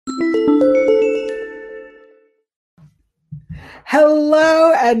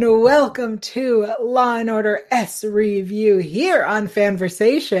Hello and welcome to Law and Order SVU here on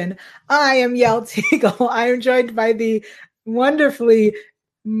Fanversation. I am Yael Teagle. I am joined by the wonderfully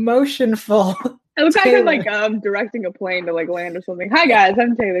motionful It looks Taylor. like I'm directing a plane to land or something. Hi guys,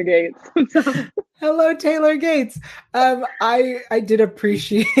 I'm Taylor Gates. Hello, Taylor Gates. I did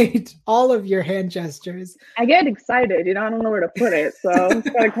appreciate all of your hand gestures. I get excited, I don't know where to put it, so it's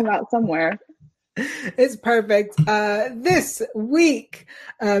got to come out somewhere. It's perfect. This week,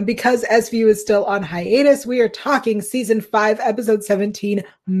 because SVU is still on hiatus, we are talking season 5, episode 17,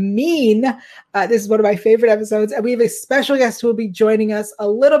 Mean. This is one of my favorite episodes, and we have a special guest who will be joining us a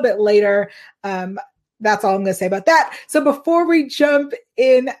little bit later. That's all I'm going to say about that. So before we jump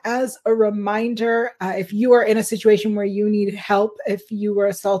in, as a reminder, if you are in a situation where you need help, if you were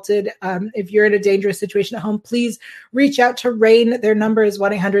assaulted, if you're in a dangerous situation at home, please reach out to RAINN. Their number is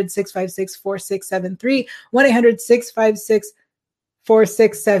 1-800-656-4673,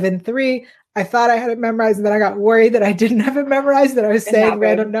 1-800-656-4673. I thought I had it memorized, and then I got worried that I didn't have it memorized, that I was saying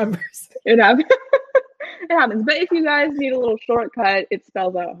random numbers. It happens. It happens. But if you guys need a little shortcut, it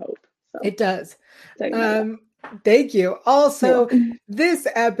spells out hope. So. It does. Thank you. Also, this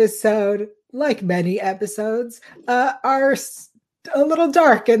episode, like many episodes, are a little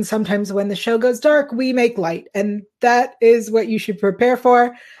dark. And sometimes when the show goes dark, we make light. And that is what you should prepare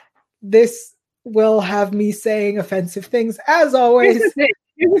for. This will have me saying offensive things, as always.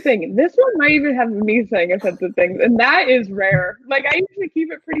 Here's the thing. This one might even have me saying offensive things. And that is rare. I usually keep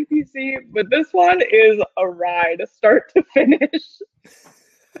it pretty PC. But this one is a ride, start to finish.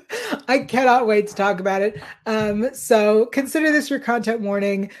 I cannot wait to talk about it. So consider this your content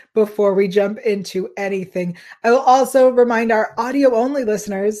warning before we jump into anything. I will also remind our audio-only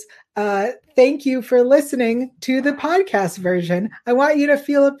listeners, thank you for listening to the podcast version. I want you to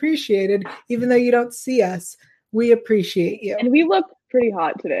feel appreciated, even though you don't see us. We appreciate you. And we look pretty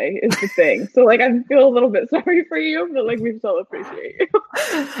hot today is the thing. So I feel a little bit sorry for you, but we still appreciate you.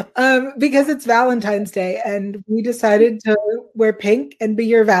 Because it's Valentine's Day and we decided to wear pink and be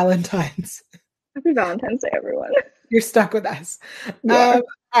your Valentines. Happy Valentine's Day, everyone. You're stuck with us. All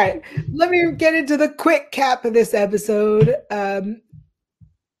right, let me get into the quick cap of this episode. I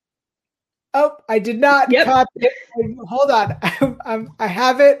did not copy it. Hold on. I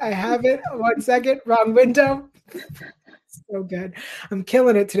have it. 1 second. Wrong window. So good. I'm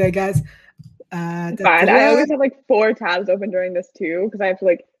killing it today, guys. Fine. I always have 4 tabs open during this too because I have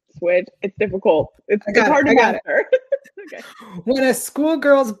to switch. It's difficult. It's hard to master. Okay. When a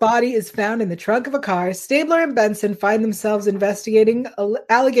schoolgirl's body is found in the trunk of a car, Stabler and Benson find themselves investigating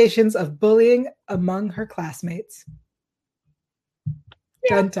allegations of bullying among her classmates.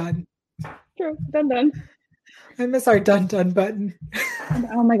 Yeah. Dun. True. Dun. I miss our dun button.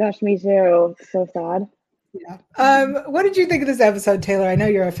 Oh my gosh, me too. So sad. Yeah. What did you think of this episode, Taylor? I know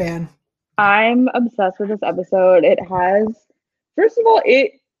you're a fan. I'm obsessed with this episode. It has, first of all,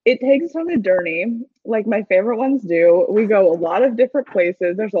 it takes us on a journey like my favorite ones do. We go a lot of different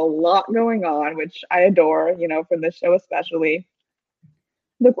places. There's a lot going on, which I adore, from this show especially.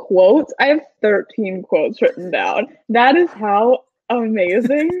 The quotes, I have 13 quotes written down. That is how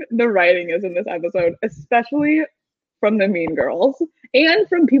amazing the writing is in this episode, especially from the Mean Girls and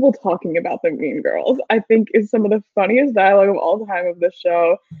from people talking about the Mean Girls. I think is some of the funniest dialogue of all time of this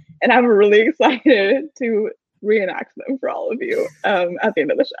show. And I'm really excited to reenact them for all of you at the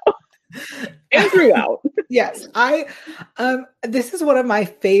end of the show and throughout. Yes, this is one of my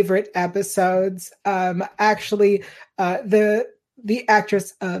favorite episodes. Actually, the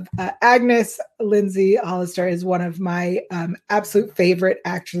actress of Agnes, Lindsay Hollister, is one of my absolute favorite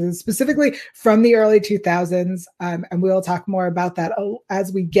actresses, specifically from the early 2000s. And we'll talk more about that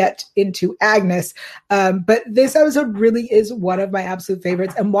as we get into Agnes. But this episode really is one of my absolute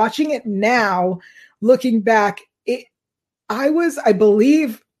favorites. And watching it now, looking back, I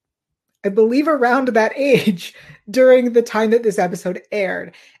believe around that age during the time that this episode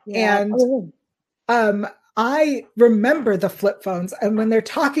aired. Yeah. And I remember the flip phones, and when they're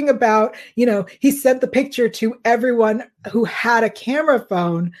talking about, he sent the picture to everyone who had a camera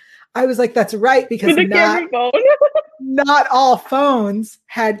phone, I was like, that's right, because not all phones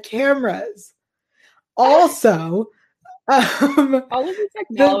had cameras. Also, all of the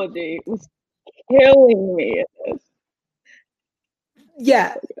technology was killing me.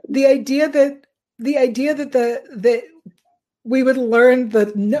 Yeah, the idea that we would learn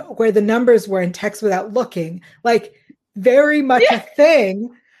where the numbers were in text without looking, very much a thing.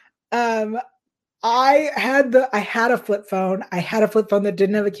 I had a flip phone. I had a flip phone that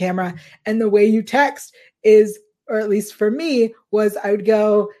didn't have a camera, and the way you text is, or at least for me, was I would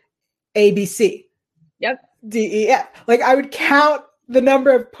go ABC. Yep. DEF. Like I would count the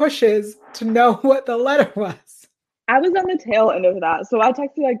number of pushes to know what the letter was. I was on the tail end of that. So I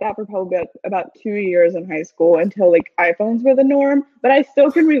texted like that for probably about 2 years in high school until like iPhones were the norm. But I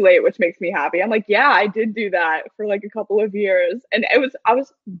still can relate, which makes me happy. I'm like, yeah, I did do that for like a couple of years. And I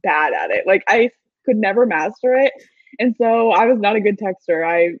was bad at it. Like I could never master it. And so I was not a good texter.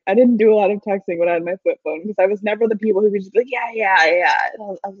 I didn't do a lot of texting when I had my flip phone because I was never the people who could just be like, yeah.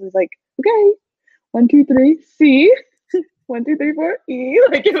 And I was like, okay, 1, 2, 3, C, 1, 2, 3, 4, E.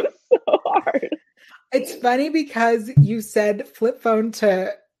 Like it was so hard. It's funny because you said flip phone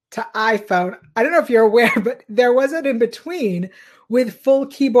to iPhone. I don't know if you're aware, but there was an in between with full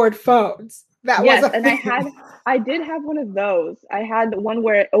keyboard phones. That was Yes, a and thing. I did have one of those. I had the one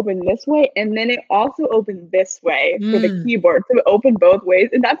where it opened this way and then it also opened this way for the Mm. keyboard. So it opened both ways,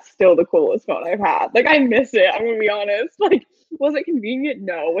 and that's still the coolest phone I've had. Like I miss it, I'm gonna be honest. Like, was it convenient?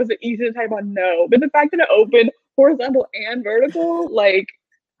 No. Was it easy to type on? No. But the fact that it opened horizontal and vertical, like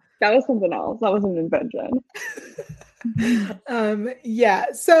that was something else. That was an invention. Yeah.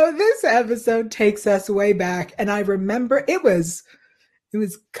 So this episode takes us way back, and I remember it was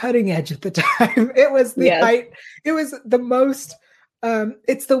cutting edge at the time. It was the Yes, height. It was the most.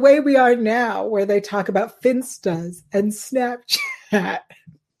 It's the way we are now, where they talk about Finstas and Snapchat.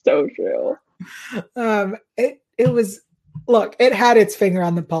 so true. It was. Look, it had its finger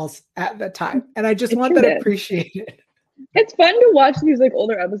on the pulse at the time, and I just It want sure that did. appreciated. It's fun to watch these like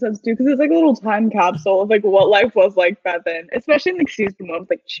older episodes too, because it's like a little time capsule of like what life was like back then, especially in like season one,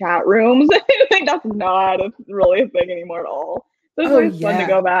 like chat rooms. Like that's not really a thing anymore at all. So it's Oh always fun to yeah.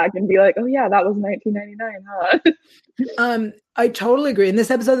 go back and be like, oh yeah, that was 1999, huh? I totally agree. In this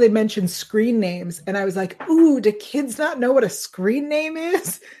episode, they mentioned screen names, and I was like, "Ooh, do kids not know what a screen name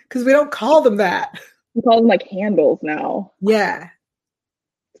is? Because we don't call them that." We call them like handles now. Yeah,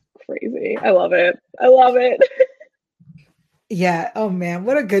 Crazy. I love it. I love it. yeah. Oh man,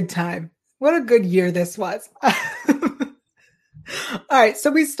 what a good time! What a good year this was. All right, so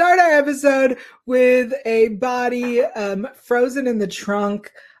we start our episode with a body frozen in the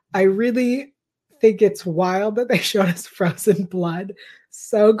trunk. I really think it's wild that they showed us frozen blood.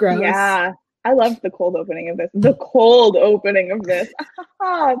 So gross. Yeah. I loved the cold opening of this. The cold opening of this.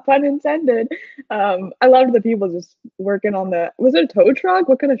 Pun intended. I loved the people just working on the, was it a tow truck?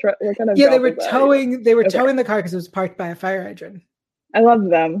 What kind of truck, what kind of Yeah, job was that? they were Okay. towing the car because it was parked by a fire hydrant. I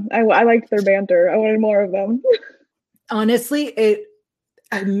loved them. I liked their banter. I wanted more of them. Honestly,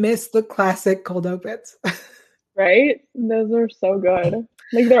 I miss the classic cold opens. Right? Those are so good.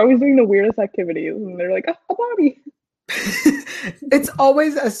 Like they're always doing the weirdest activities and they're like, a body. It's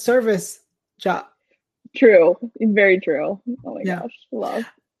always a service job. True. Very true. Oh my Yeah. gosh.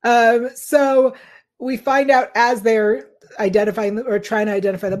 Love. So we find out as they're identifying or trying to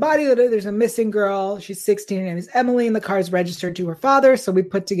identify the body that there's a missing girl. She's 16. Her name is Emily, and the car is registered to her father. So we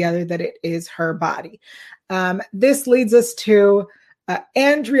put together that it is her body. This leads us to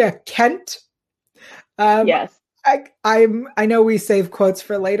Andrea Kent. Yes. I know we save quotes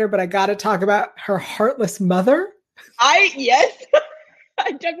for later, but I got to talk about her heartless mother. Yes.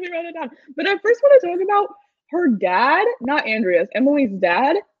 I definitely wrote it down. But I first want to talk about her dad, not Andrea's, Emily's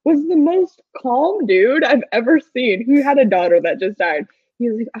dad was the most calm dude I've ever seen. Who had a daughter that just died. He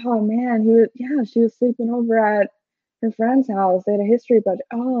was like, oh man, she was sleeping over at her friend's house. They had a history project.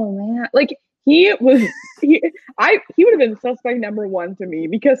 Oh man. Like he was he he would have been suspect number one to me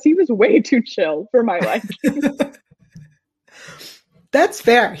because he was way too chill for my liking. That's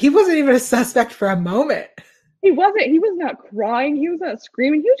fair. He wasn't even a suspect for a moment. He was not crying, he was not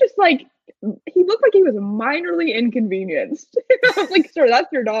screaming, he was just like he looked like he was minorly inconvenienced. I was like, sir,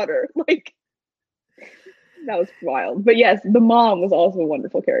 that's your daughter. Like that was wild. But yes, the mom was also a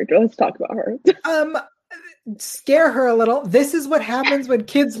wonderful character. Let's talk about her. Um, Scare her a little. This is what happens when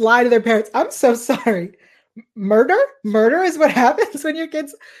kids lie to their parents. I'm so sorry. Murder is what happens when your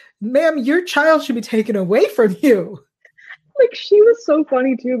kids, ma'am, your child should be taken away from you. Like she was so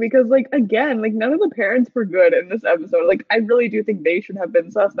funny too because like again like none of the parents were good in this episode. Like I really do think they should have been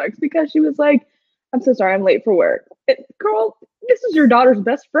suspects because she was like, I'm so sorry, I'm late for work. Girl, this is your daughter's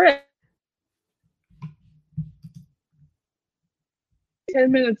best friend.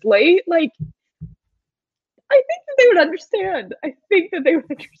 10 minutes late, like I think that they would understand. I think that they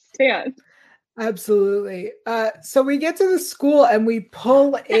would understand. Absolutely. So we get to the school and we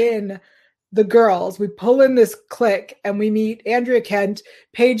pull in the girls. We pull in this clique and we meet Andrea Kent,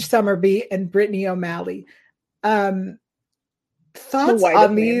 Paige Summerby, and Brittany O'Malley. Thoughts The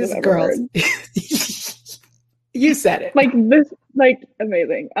on names these I've ever girls? heard. You said it. Like this, like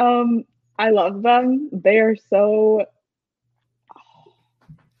amazing. I love them. They are so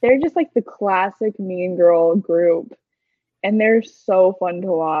they're just like the classic mean girl group, and they're so fun to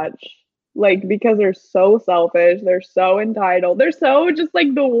watch. Like, because they're so selfish, they're so entitled, they're so just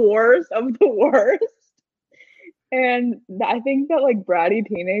like the worst of the worst. And I think that like bratty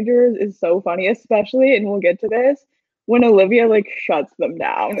teenagers is so funny, especially, and we'll get to this, when Olivia like shuts them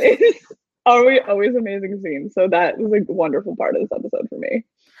down. It's always amazing scenes. So that was a wonderful part of this episode for me.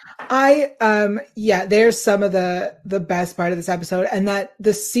 Yeah, there's some of the best part of this episode, and that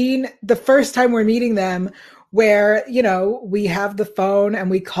the scene, the first time we're meeting them, where, you know, we have the phone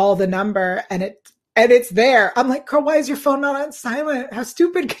and we call the number and it's there. I'm like, girl, why is your phone not on silent? How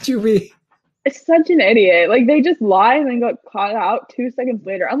stupid could you be? It's such an idiot. Like, they just lie and then got caught out 2 seconds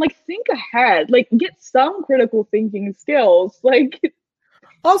later. I'm like, think ahead. Like, get some critical thinking skills. Like,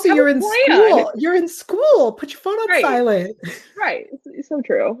 also, you're in school. You're in school. Put your phone on silent. Right. It's so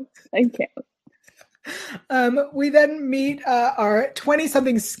true. I can't. We then meet our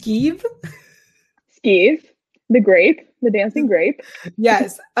 20-something Skeeve. Skeeve, the grape, the dancing grape.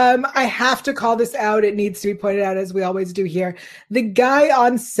 Yes. I have to call this out. It needs to be pointed out, as we always do here. The guy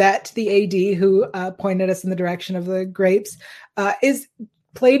on set, the AD who pointed us in the direction of the grapes, is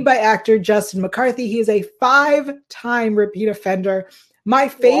played by actor Justin McCarthy. He is a 5-time repeat offender. My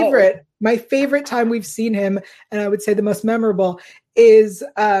favorite time we've seen him, and I would say the most memorable, is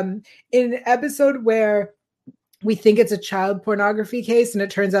in an episode where we think it's a child pornography case, and it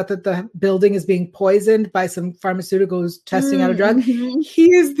turns out that the building is being poisoned by some pharmaceuticals testing out a drug. Mm-hmm.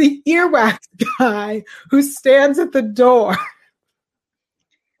 He is the earwax guy who stands at the door.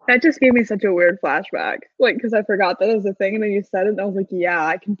 That just gave me such a weird flashback. Like, because I forgot that was a thing, and then you said it, and I was like, yeah,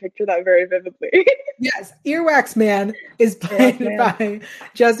 I can picture that very vividly. Yes, Earwax Man is played by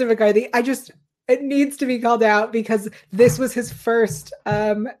Justin McCarthy. It needs to be called out because this was his first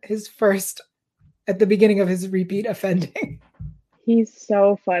at the beginning of his repeat offending. He's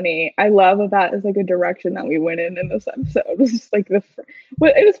so funny. I love that as like a direction that we went in this episode. It was just like it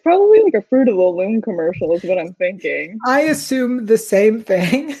was probably like a Fruit of the Loom commercial is what I'm thinking. I assume the same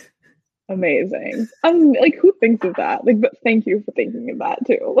thing. Amazing. Like, who thinks of that? Like, but thank you for thinking of that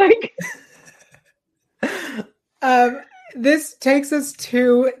too. Like, this takes us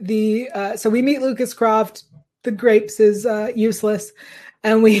to the so we meet Lucas Croft. The grapes is useless,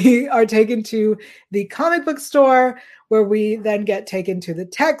 and we are taken to the comic book store, where we then get taken to the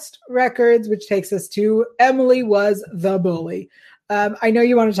text records, which takes us to Emily was the bully. I know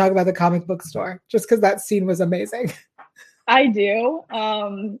you want to talk about the comic book store, just because that scene was amazing. I do,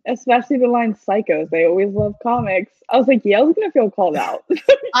 especially the line "psychos." They always love comics. I was like, yeah, I was gonna feel called out.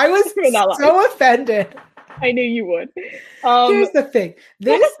 I was so offended. I knew you would. Here's the thing.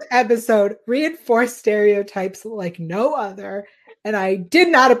 This episode reinforced stereotypes like no other, and I did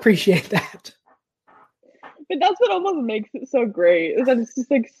not appreciate that. But that's what almost makes it so great, is that it's just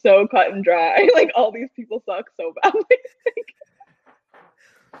like so cut and dry. Like, all these people suck so badly.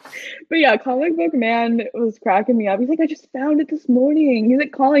 But yeah, comic book man was cracking me up. He's like, I just found it this morning. He's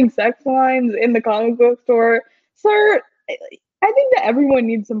like calling sex lines in the comic book store. Sir, I think that everyone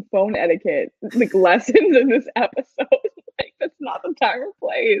needs some phone etiquette, like, lessons in this episode. Like, that's not the time or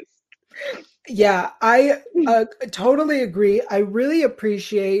place. Yeah, I totally agree. I really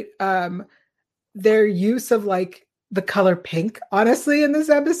appreciate their use of like the color pink, honestly, in this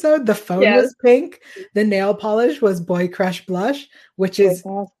episode. The phone was pink. The nail polish was Boy Crush Blush, which is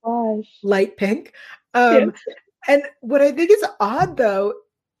light pink. And what I think is odd, though,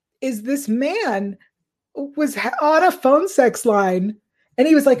 is this man was on a phone sex line, and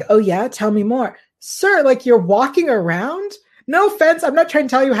he was like, oh yeah, tell me more. Sir, like, you're walking around? No offense, I'm not trying to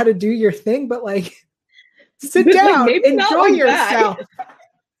tell you how to do your thing, but like, sit down, like, enjoy yourself.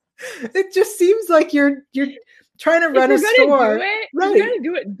 It just seems like you're trying to run a store. Right. If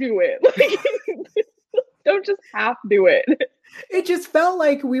you're gonna do it. Like, don't just half do it. It just felt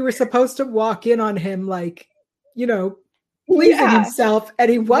like we were supposed to walk in on him, like, you know, pleasing himself, and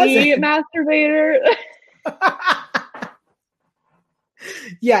he wasn't. The masturbator.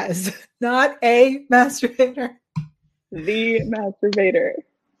 Yes, not a masturbator. The masturbator.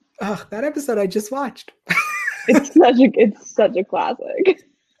 Oh, that episode I just watched. It's such a classic.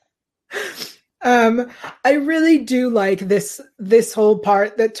 I really do like this whole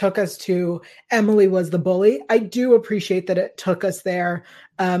part that took us to Emily was the bully. I do appreciate that it took us there.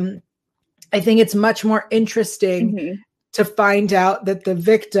 I think it's much more interesting to find out that the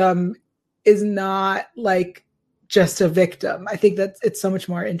victim is not like just a victim. I think that it's so much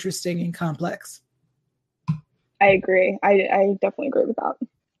more interesting and complex. I agree. I definitely agree with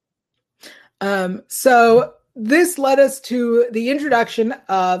that. So this led us to the introduction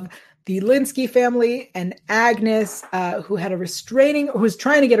of the Linsky family and Agnes, who was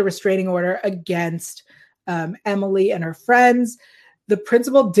trying to get a restraining order against Emily and her friends. The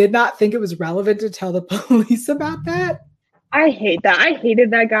principal did not think it was relevant to tell the police about that. I hate that. I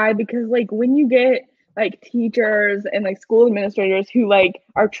hated that guy because like when you get like teachers and like school administrators who like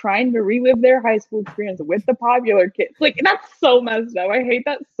are trying to relive their high school experience with the popular kids, like that's so messed up. I hate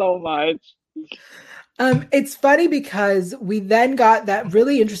that so much. It's funny because we then got that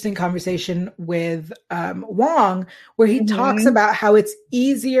really interesting conversation with Wong, where he talks about how it's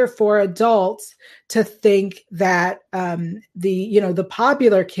easier for adults to think that the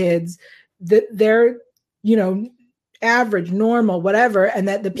popular kids, that they're average, normal, whatever, and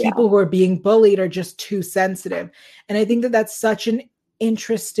that the people who are being bullied are just too sensitive. And I think that that's such an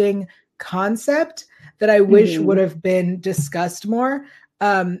interesting concept that I wish would have been discussed more.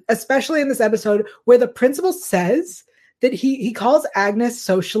 Especially in this episode where the principal says that he calls Agnes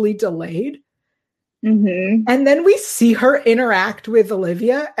socially delayed. And then we see her interact with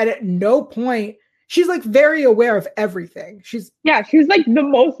Olivia, and at no point, she's like very aware of everything. She's like the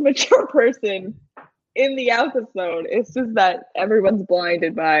most mature person in the episode. It's just that everyone's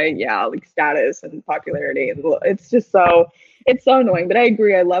blinded by like status and popularity, and it's so annoying. But I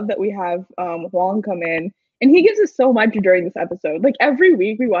agree. I love that we have Wong come in. And he gives us so much during this episode. Like every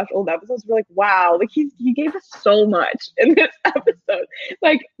week we watch old episodes, we're like, wow, like he gave us so much in this episode.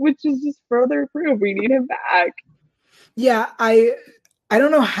 Like, which is just further proof we need him back. Yeah, I don't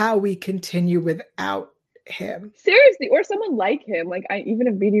know how we continue without him. Seriously, or someone like him. Like even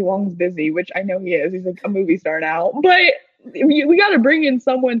if BD Wong's busy, which I know he is, he's like a movie star now, but we got to bring in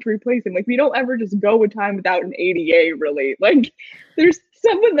someone to replace him. Like we don't ever just go with time without an ADA, really. Like there's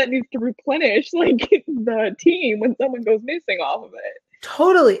someone that needs to replenish like the team when someone goes missing off of it.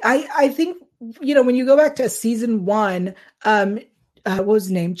 Totally. I think, when you go back to season 1, what was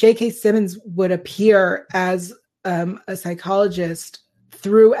his name? J.K. Simmons would appear as a psychologist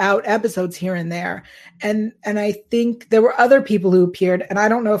throughout episodes here and there. And I think there were other people who appeared, and I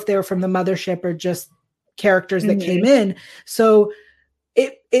don't know if they were from the mothership or just characters that came in. So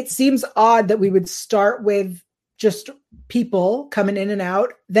it seems odd that we would start with just people coming in and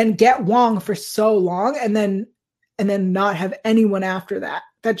out, then get Wong for so long, and then not have anyone after that.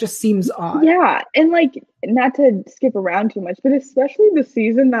 That just seems odd. Yeah, and like not to skip around too much, but especially the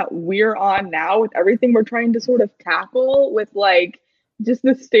season that we're on now with everything we're trying to sort of tackle with like just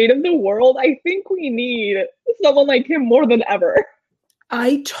the state of the world, I think we need someone like him more than ever.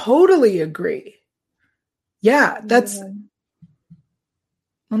 I totally agree. Yeah, that's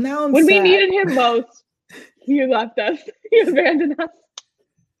well now I'm when sad. We needed him most. He left us. He abandoned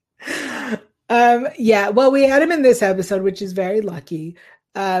us. Yeah, well, we had him in this episode, which is very lucky.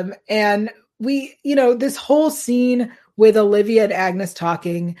 And we, this whole scene with Olivia and Agnes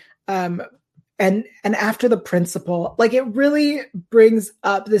talking, and after the principal, like it really brings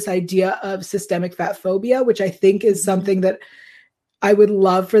up this idea of systemic fat phobia, which I think is something that I would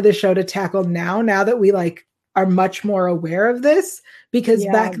love for the show to tackle now that we like are much more aware of this, because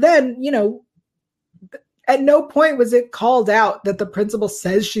back then, at no point was it called out that the principal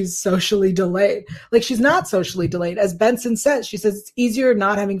says she's socially delayed. Like she's not socially delayed. As Benson says, she says it's easier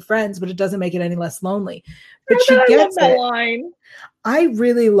not having friends, but it doesn't make it any less lonely. But she gets that line. I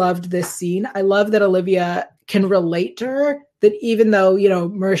really loved this scene. I love that Olivia can relate to her, that even though,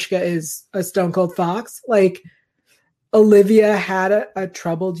 Mariska is a stone cold fox, like Olivia had a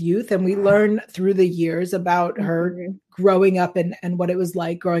troubled youth, and we learn through the years about her growing up and what it was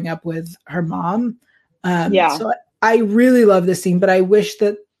like growing up with her mom. So I really love this scene, but I wish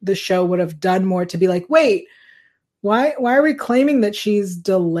that the show would have done more to be like, wait, why are we claiming that she's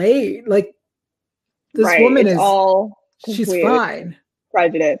delayed? Like this woman is all she's fine.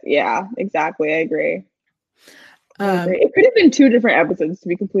 Prejudice. Yeah, exactly. I agree. It could have been 2 different episodes, to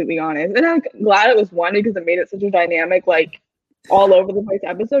be completely honest. And I'm glad it was one because it made it such a dynamic, like all over the place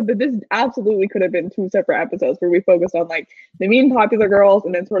episode. But this absolutely could have been 2 separate episodes where we focused on like the mean popular girls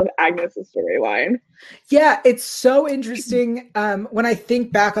and then sort of Agnes's storyline. Yeah, it's so interesting. When I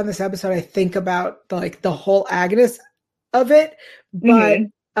think back on this episode, I think about the whole Agnes of it, but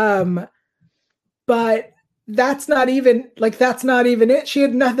but that's not even it. She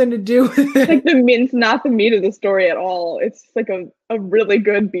had nothing to do with it. Like it's not the meat of the story at all. It's like a really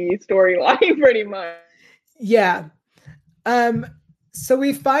good B storyline, pretty much. Yeah. So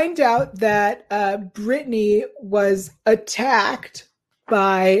we find out that Brittany was attacked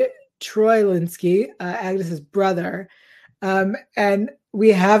by Troy Linsky, Agnes's brother. And we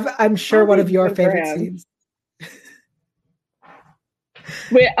have, I'm sure, one of your favorite scenes.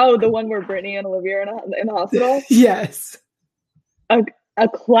 Wait, the one where Brittany and Olivia are in the hospital? Yes. Okay. a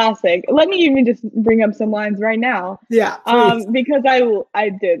classic. Let me even just bring up some lines right now. Yeah, please. Because I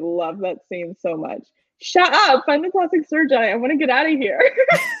did love that scene so much. Shut up! Find the plastic surgeon. I want to get out of here.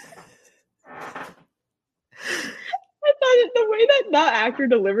 I thought the way that actor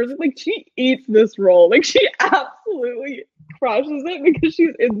delivers it, like she eats this role, like she absolutely crushes it because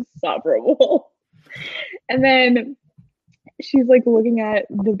she's insufferable. And then she's like looking at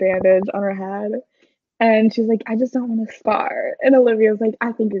the bandage on her head, and she's like, "I just don't want to scar." And Olivia's like,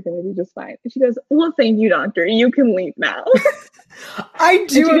 "I think you're gonna be just fine." And she goes, "Well, thank you, doctor. You can leave now." I do.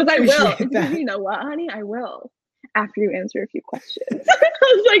 And she goes, "I will." Appreciate that. You know what, honey? I will. After you answer a few questions.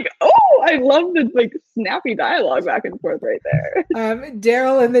 I was like, oh, I love the like snappy dialogue back and forth right there.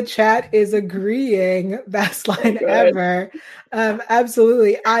 Daryl in the chat is agreeing. Best line ever.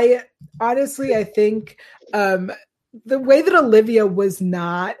 Absolutely. I think the way that Olivia was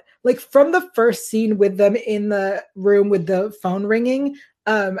not like from the first scene with them in the room with the phone ringing,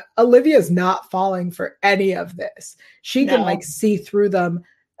 Olivia's not falling for any of this. She can like see through them.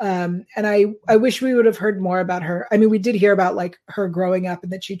 And I wish we would have heard more about her. I mean, we did hear about like her growing up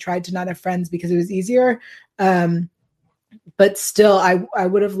and that she tried to not have friends because it was easier. But still, I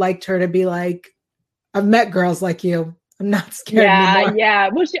would have liked her to be like, I've met girls like you. I'm not scared anymore. Yeah.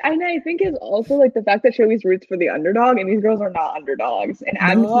 Well, I think it's also like the fact that she always roots for the underdog, and these girls are not underdogs. And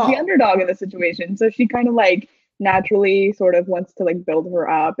Agnes is the underdog in the situation. So she kind of like naturally sort of wants to like build her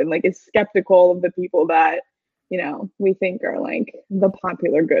up and like is skeptical of the people that, you know, we think are like the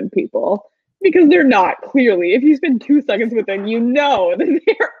popular good people, because they're not, clearly. If you spend 2 seconds with them, you know that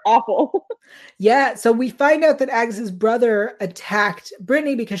they're awful. Yeah, so we find out that Agnes's brother attacked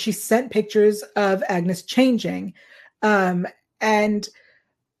Brittany because she sent pictures of Agnes changing. And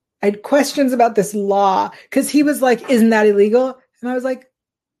I had questions about this law because he was like, isn't that illegal? And I was like,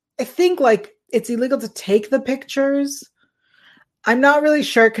 I think like it's illegal to take the pictures. I'm not really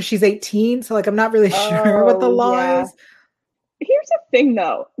sure because she's 18. So like, I'm not really sure what the law is. Here's the thing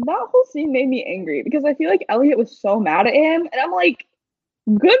though. That whole scene made me angry because I feel like Elliot was so mad at him. And I'm like,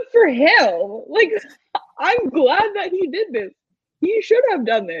 good for him. Like, I'm glad that he did this. He should have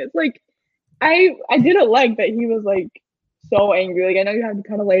done this. Like, I didn't like that he was like so angry. Like, I know you have to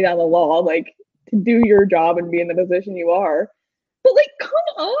kind of lay down the law, like, to do your job and be in the position you are. But like, come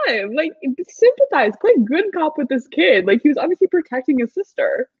on, like, sympathize, play good cop with this kid. Like, he was obviously protecting his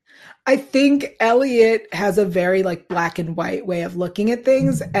sister. I think Elliot has a very like black and white way of looking at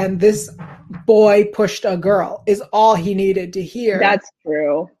things, and this boy pushed a girl is all he needed to hear. That's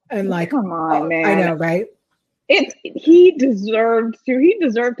true. And like, come on, man. I know, right? He deserved to. He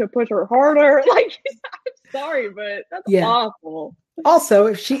deserved to push her harder. Like, I'm sorry, but that's awful.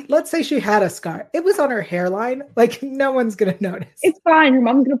 Also, let's say she had a scar, it was on her hairline. Like, no one's gonna notice. It's fine. Your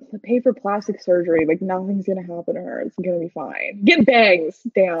mom's gonna pay for plastic surgery. Like, nothing's gonna happen to her. It's gonna be fine. Get bangs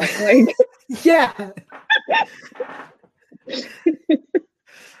down. Like, yeah.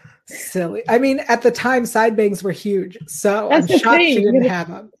 Silly. I mean, at the time, side bangs were huge, so I'm shocked she didn't have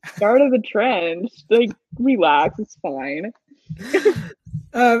them. Start of the trend. Like, relax. It's fine.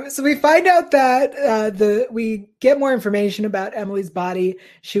 So we find out that we get more information about Emily's body.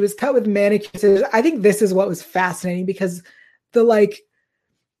 She was cut with manicure scissors. I think this is what was fascinating because the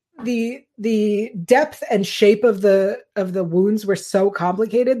depth and shape of the wounds were so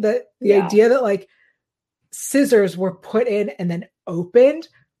complicated that the idea that like scissors were put in and then opened.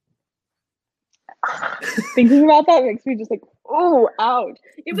 Thinking about that makes me just like, oh, ouch.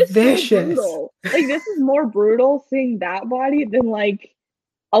 It was vicious. So brutal. Like, this is more brutal seeing that body than like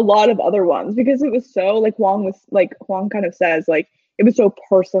a lot of other ones, because it was so like Huang kind of says, like, it was so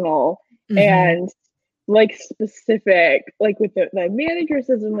personal and like specific, like with the manicure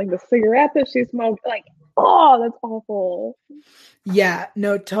scissors, like the cigarette that she smoked. Like, oh, that's awful. Yeah,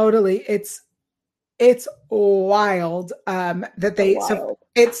 no, totally. It's wild that they so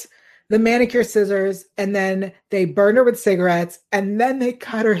it's the manicure scissors, and then they burned her with cigarettes, and then they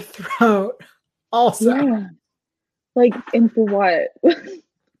cut her throat also. Yeah. Like, and for what? I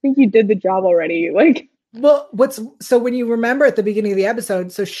think you did the job already. Like, well, so when you remember at the beginning of the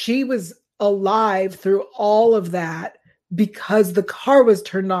episode, so she was alive through all of that because the car was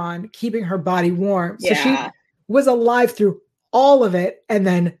turned on, keeping her body warm. So she was alive through all of it and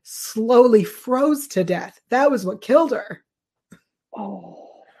then slowly froze to death. That was what killed her.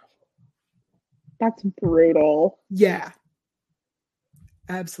 Oh, that's brutal. Yeah,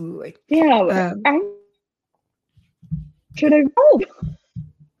 absolutely. Yeah, I should have.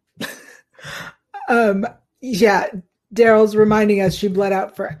 Yeah, Daryl's reminding us she bled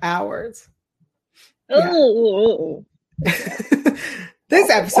out for hours. Oh, this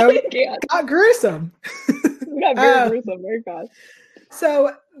episode got gruesome. We got very gruesome very fast.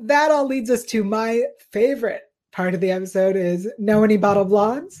 So that all leads us to my favorite part of the episode is know any bottle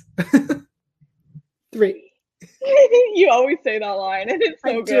blondes? 3. You always say that line, and it's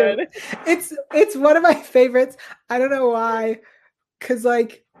so good. It's one of my favorites. I don't know why, because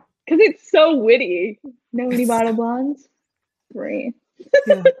it's so witty. Know any bottle blondes? 3.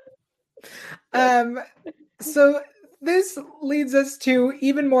 Yeah. So this leads us to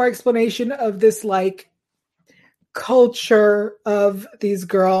even more explanation of this culture of these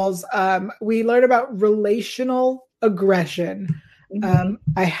girls. We learn about relational aggression.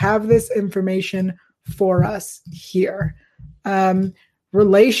 I have this information for us here.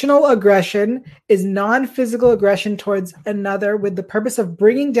 Relational aggression is non-physical aggression towards another with the purpose of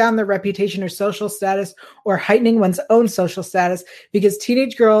bringing down their reputation or social status or heightening one's own social status. Because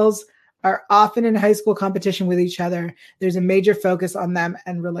teenage girls are often in high school competition with each other, there's a major focus on them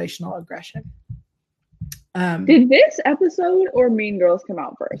and relational aggression. Did this episode or Mean Girls come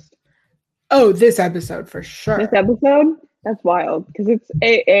out first? Oh, this episode for sure. This episode? That's wild because it's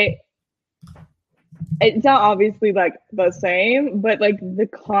not obviously like the same, but like the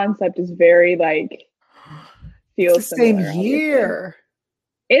concept is very like feels the same year.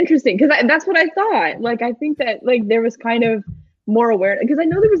 Interesting, because that's what I thought. Like I think that like there was kind of more awareness because I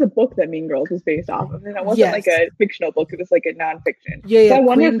know there was a book that Mean Girls was based off of, and it wasn't like a fictional book; it was like a nonfiction. Yeah. So I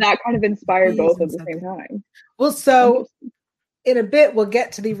wonder if that kind of inspired both at the same time. Well, so in a bit we'll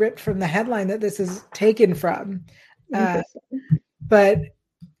get to the ripped from the headline that this is taken from. But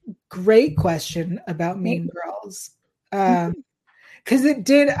great question about Mean Girls. Because it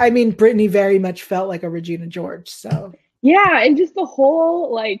did, I mean, Brittany very much felt like a Regina George. So yeah, and just the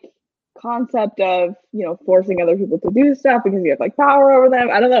whole like concept of, you know, forcing other people to do stuff because you have like power over them.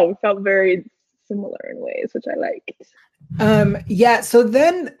 I don't know, it felt very similar in ways, which I liked. Yeah, so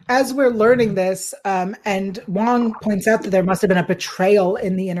then as we're learning this, and Wong points out that there must have been a betrayal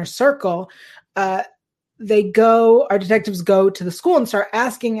in the inner circle, our detectives go to the school and start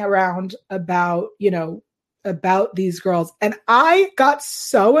asking around about these girls. And I got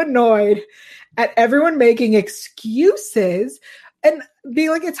so annoyed at everyone making excuses and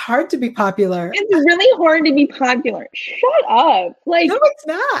being like, it's hard to be popular. It's really hard to be popular. Shut up. Like, no, it's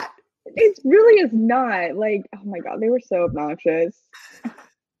not. It really is not. Like, oh my God, they were so obnoxious.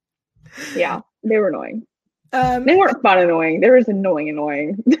 Yeah, they were annoying. They weren't fun annoying. They were just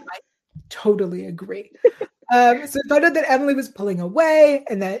annoying. I totally agree. So I found out that Emily was pulling away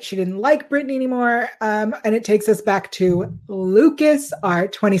and that she didn't like Brittany anymore. And it takes us back to Lucas, our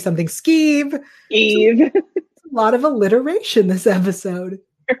 20-something skeeve. Eve. A lot of alliteration this episode.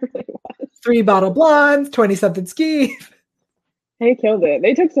 It really was. 3 bottle blondes, 20-something skeeve. They killed it.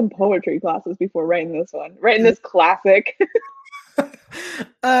 They took some poetry classes before writing this one. Writing this classic.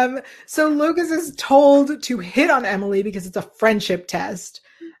 So Lucas is told to hit on Emily because it's a friendship test.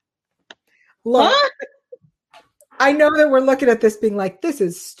 Look, I know that we're looking at this being like, this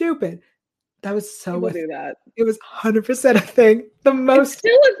is stupid. That was so People do that. It was 100% a thing. It's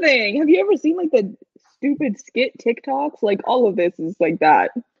still a thing. Have you ever seen like the stupid skit TikToks? Like all of this is like that.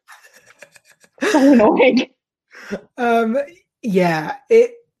 So annoying. Yeah,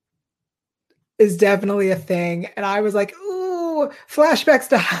 it is definitely a thing. And I was like, ooh, flashbacks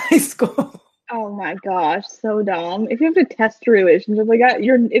to high school. Oh my gosh, so dumb. If you have to test a relationship like that,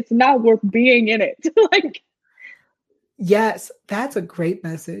 it's not worth being in it. Like, yes, that's a great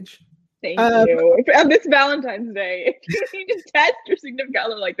message. Thank you. On this Valentine's Day, if you need to test your significant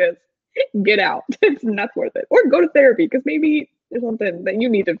other like this, get out. It's not worth it. Or go to therapy because maybe there's something that you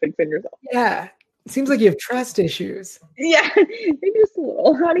need to fix in yourself. Yeah. It seems like you have trust issues. Yeah, maybe just a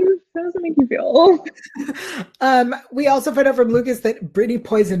little. How does it make you feel? We also find out from Lucas that Brittany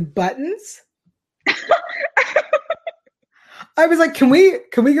poisoned Buttons. I was like, can we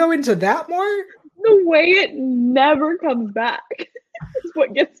go into that more? The way it never comes back is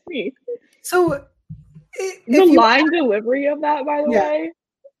what gets me. So the line delivery of that, by the way,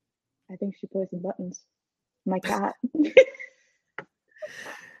 I think she poisoned Buttons, my cat.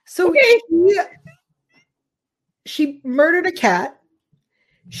 So she murdered a cat.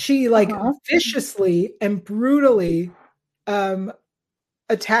 She viciously and brutally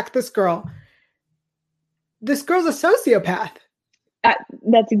attacked this girl. This girl's a sociopath.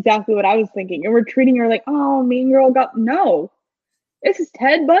 That's exactly what I was thinking. And we're treating her like, oh, mean girl no. This is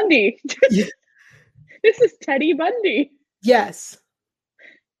Ted Bundy. Yeah. This is Teddy Bundy. Yes.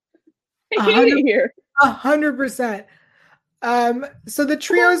 I hate it here. 100%. So the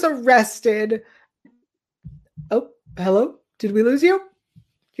trio is arrested. Oh, hello? Did we lose you?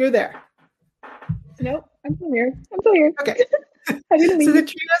 You're there. Nope, I'm still here. Okay. So the trio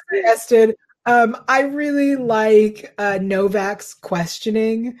is arrested. I really like Novak's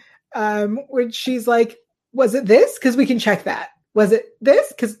questioning, when she's like, "Was it this? Because we can check that. Was it this?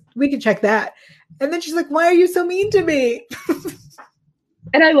 Because we can check that." And then she's like, "Why are you so mean to me?"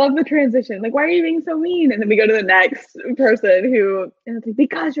 And I love the transition. Like, why are you being so mean? And then we go to the next person who, and it's like,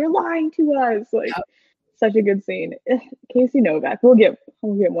 because you're lying to us. Like, such a good scene. Casey Novak. We'll get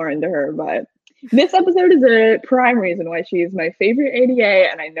more into her, but this episode is a prime reason why she is my favorite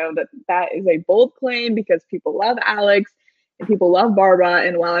ADA, and I know that that is a bold claim because people love Alex and people love Barbara,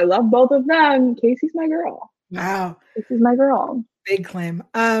 and while I love both of them, Casey's my girl. Wow. Casey's my girl. Big claim.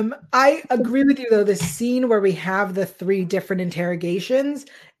 I agree with you though. The scene where we have the 3 different interrogations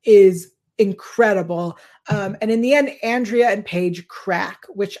is incredible. And in the end, Andrea and Paige crack,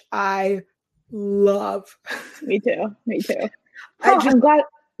 which I love. Me too. I'm glad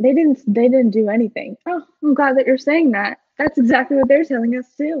they didn't do anything. Oh, I'm glad that you're saying that. That's exactly what they're telling us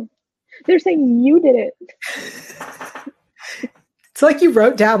too. They're saying you did it. It's like you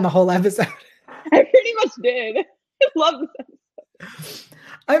wrote down the whole episode. I pretty much did. I love this episode.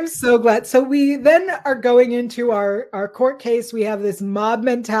 I'm so glad. So we then are going into our court case. We have this mob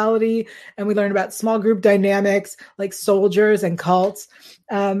mentality, and we learn about small group dynamics like soldiers and cults.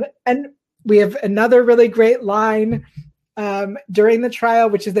 And we have another really great line during the trial,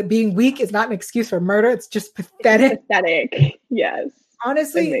 which is that being weak is not an excuse for murder. It's just pathetic. It's pathetic. Yes.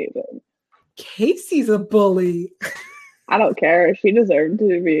 Honestly, amazing. Casey's a bully. I don't care. She deserved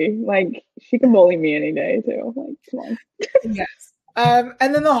to be. Like, she can bully me any day too. Like, come on. Yes.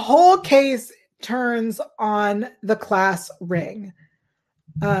 And then the whole case turns on the class ring.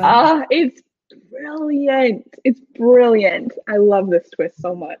 It's brilliant. It's brilliant. I love this twist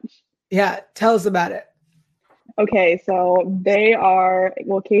so much. Yeah, tell us about it. Okay, so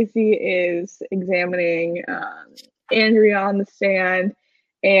Casey is examining Andrea on the stand,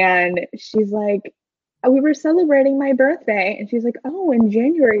 and she's like, we were celebrating my birthday, and she's like, oh, in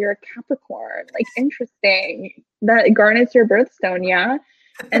January you're a Capricorn, like, interesting, that garnets your birthstone, yeah.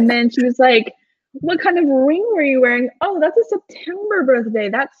 And then she was like, what kind of ring were you wearing? Oh, that's a September birthday,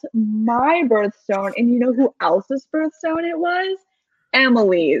 that's my birthstone. And you know who else's birthstone it was?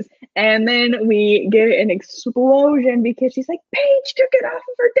 Emily's. And then we get an explosion because she's like, Paige took it off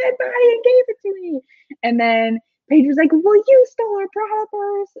of her dead body and gave it to me. And then Paige was like, well, you stole her Prada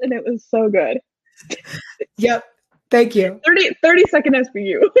purse. And it was so good. Yep. Thank you. 30-second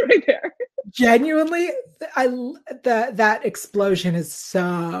SVU right there. Genuinely, that explosion is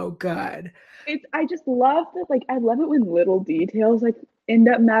so good. I just love that. Like, I love it when little details like end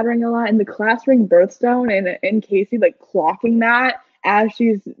up mattering a lot. And the class ring birthstone and Casey like clocking that as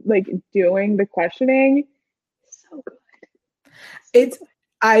she's like doing the questioning, so good.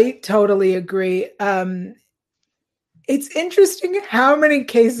 I totally agree. It's interesting how many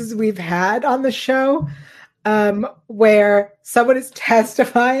cases we've had on the show where someone is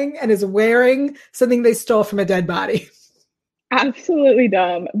testifying and is wearing something they stole from a dead body. Absolutely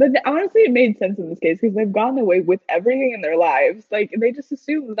dumb. But honestly, it made sense in this case because they've gotten away with everything in their lives. Like, they just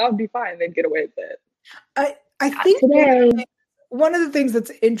assumed that would be fine. They'd get away with it. I think one of the things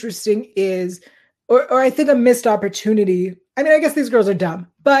that's interesting is, or I think a missed opportunity. I mean, I guess these girls are dumb,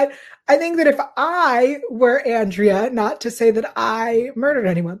 but I think that if I were Andrea, not to say that I murdered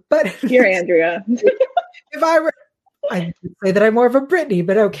anyone, but you're Andrea. If I were, I would say that I'm more of a Brittany,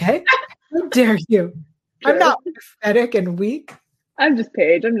 but okay. How dare you? Sure. I'm not pathetic and weak. I'm just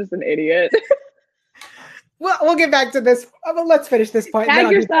Paige. I'm just an idiot. Well, we'll get back to this. Well, let's finish this point. Tag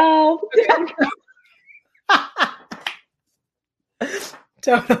yourself.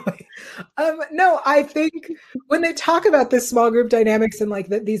 Totally. No, I think when they talk about this small group dynamics and like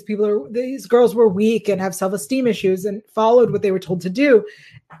that these girls were weak and have self-esteem issues and followed what they were told to do,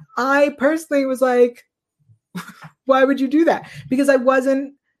 I personally was like, why would you do that? Because I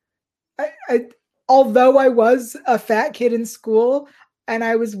wasn't, although I was a fat kid in school and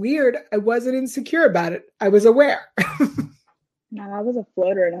I was weird, I wasn't insecure about it. I was aware. No, I was a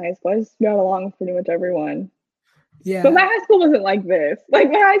floater in high school. I just got along with pretty much everyone. Yeah. But my high school wasn't like this.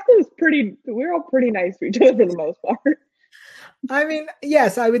 Like, my high school was we were all pretty nice to each other for the most part. I mean,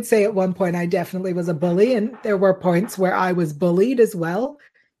 yes, I would say at one point I definitely was a bully, and there were points where I was bullied as well.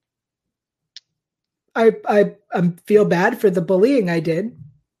 I feel bad for the bullying I did.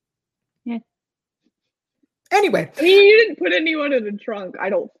 Yeah. Anyway. I mean, you didn't put anyone in the trunk, I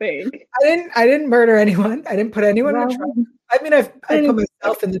don't think. I didn't murder anyone. I didn't put anyone in the trunk. I mean, I put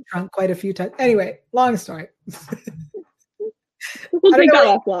myself in the trunk quite a few times. Anyway, long story. We'll take that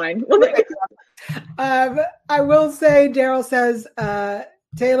offline. I will say, Daryl says,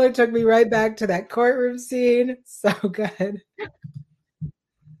 Taylor took me right back to that courtroom scene. So good.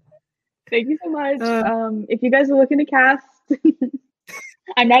 Thank you so much. Uh, If you guys are looking to cast,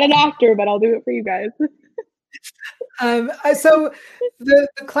 I'm not an actor, but I'll do it for you guys. so the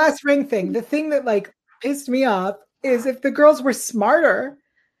class ring thing, the thing that like pissed me off is if the girls were smarter,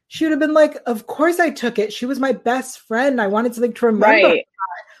 she would have been like, "Of course I took it. She was my best friend. I wanted to like to remember." Right.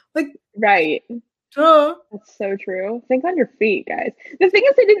 Like, Right. duh. That's so true. Think on your feet, guys. The thing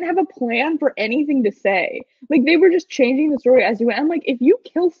is, they didn't have a plan for anything to say. Like, they were just changing the story as you went. I'm like, if you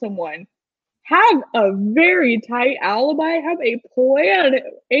kill someone, have a very tight alibi, have a plan.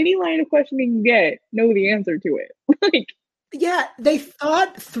 Any line of questioning you get, know the answer to it. Like, Yeah, they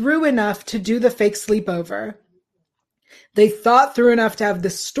thought through enough to do the fake sleepover. They thought through enough to have the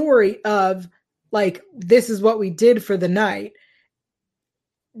story of like, this is what we did for the night.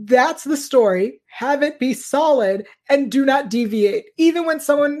 That's the story. Have it be solid and do not deviate. Even when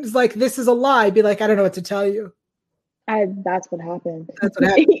someone's like, this is a lie, be like, I don't know what to tell you. that's what happened. That's what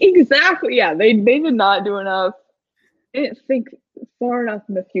happened. Exactly. Yeah, they did not do enough. They didn't think far enough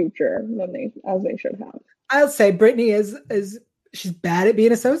in the future as they should have. I'll say Brittany is she's bad at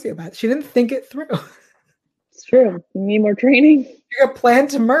being a sociopath. She didn't think it through. It's true. You need more training. You got plan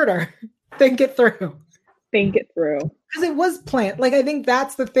to murder. Think it through. Think it through. Because it was planned. Like, I think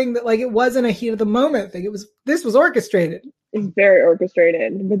that's the thing that like it wasn't a heat of the moment thing. This was orchestrated. It's very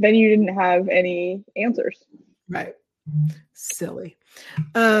orchestrated, but then you didn't have any answers. Right. Silly.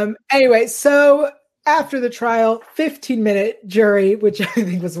 Anyway, so after the trial, 15-minute jury, which I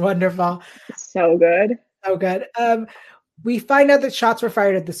think was wonderful. So good. So good. We find out that shots were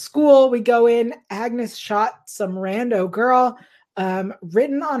fired at the school. We go in. Agnes shot some rando girl.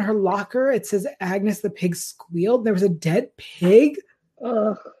 Written on her locker, it says Agnes the pig squealed. There was a dead pig.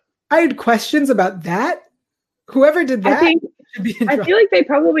 Ugh. I had questions about that. Whoever did that I feel like they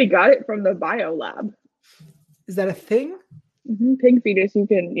probably got it from the bio lab. Is that a thing? Mm-hmm. Pig fetus,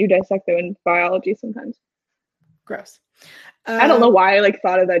 you dissect them in biology sometimes. Gross. I don't know why I like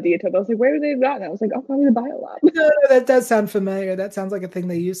thought of that detail. I was like, where would they have gotten that? I was like, oh, probably the bio lab. No, that does sound familiar. That sounds like a thing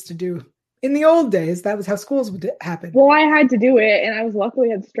they used to do in the old days. That was how schools would happen. Well, I had to do it, and I was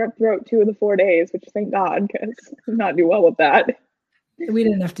luckily had strep throat 2 of the 4 days, which thank God, because I did not do well with that. We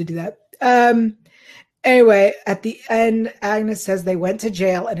didn't have to do that. Anyway, at the end, Agnes says they went to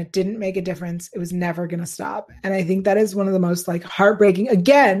jail and it didn't make a difference. It was never going to stop. And I think that is one of the most like heartbreaking,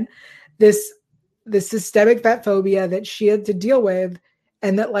 again, this systemic fat phobia that she had to deal with.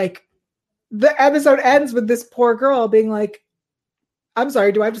 And that like the episode ends with this poor girl being like, I'm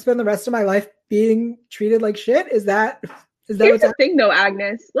sorry, do I have to spend the rest of my life being treated like shit? Is that Here's the thing though,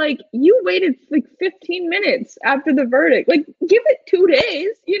 Agnes, like you waited like 15 minutes after the verdict. Like give it 2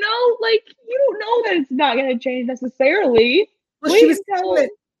 days, you know? Like you don't know that it's not going to change necessarily. Well,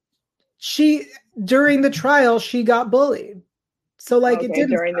 she during the trial, she got bullied. So like okay, it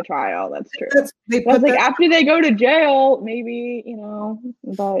didn't during the trial, that's true. They put like after they go to jail, maybe, you know,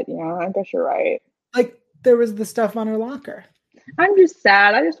 but yeah, I guess you're right. Like there was the stuff on her locker. I'm just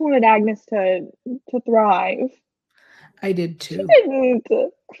sad. I just wanted Agnes to thrive. I did too. She didn't.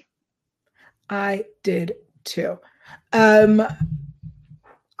 I did too. I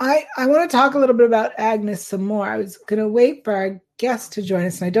want to talk a little bit about Agnes some more. I was going to wait for our guest to join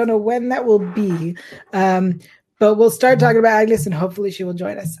us, and I don't know when that will be. But we'll start talking about Agnes, and hopefully she will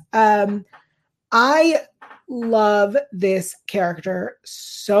join us. I love this character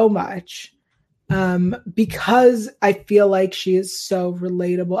so much because I feel like she is so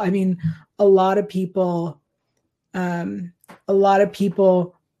relatable. I mean, a lot of people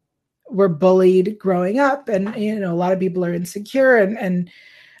were bullied growing up, and you know, a lot of people are insecure, and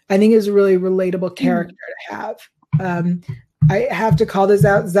I think is a really relatable character to have. I have to call this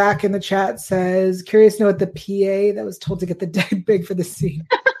out. Zach in the chat says, curious to know what the PA that was told to get the dead pig for the scene.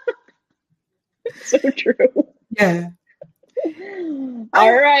 So true. Yeah.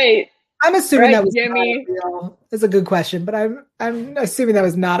 All right. I'm assuming that was Jimmy. not real. That's a good question, but I'm assuming that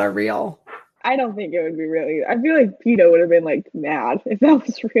was not a real. I don't think it would be really. I feel like PETA would have been like mad if that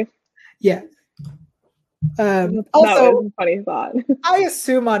was real. Yeah. Also, was a funny thought. I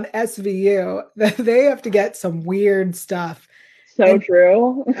assume on SVU that they have to get some weird stuff. So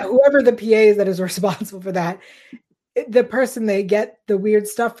true. Whoever the PA is that is responsible for that, the person they get the weird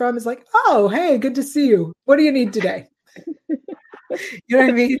stuff from is like, oh, hey, good to see you. What do you need today? You know what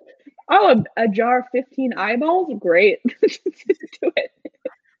I mean? Oh, a jar of 15 eyeballs? Great. Do it.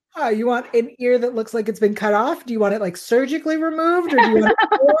 Oh, you want an ear that looks like it's been cut off? Do you want it like surgically removed, or do you want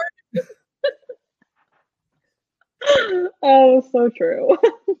it Oh, so true.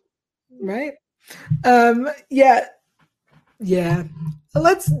 right? Yeah.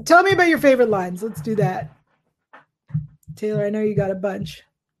 Tell me about your favorite lines. Let's do that. Taylor, I know you got a bunch.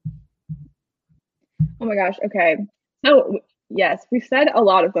 Oh my gosh. Okay. So yes, we said a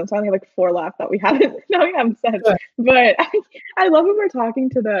lot of them. So I only have like four left that we haven't said. Good. But I love when we're talking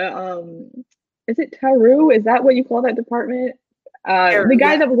to the is it Taru? Is that what you call that department? The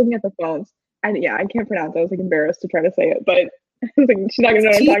guy Yeah, that was looking at the phones. And yeah, I can't pronounce it. I was like embarrassed to try to say it, but I was like, she's not gonna know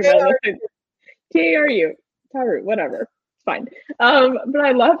what I'm talking about. Like, Taru, Taru, whatever. It's fine. But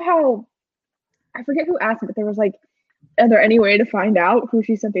I love how I forget who asked it, but there was like, are there any way to find out who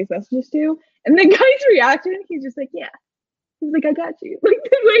she sent these messages to? And the guy's reaction, he's just like, yeah. He's like, I got you. Like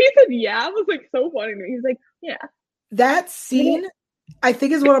the way he said yeah was like so funny to me. He's like, yeah. that scene I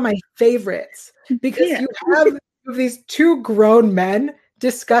think is one of my favorites because Yeah. you have these two grown men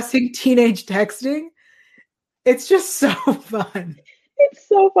discussing teenage texting. It's just so fun. It's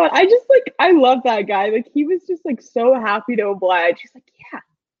so fun. I just like I love that guy. Like he was just like so happy to oblige. He's like, yeah,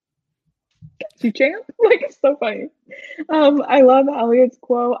 you champ. Like it's so funny. I love Elliot's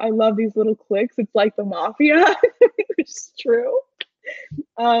quote. I love these little cliques. It's like the mafia, which is true.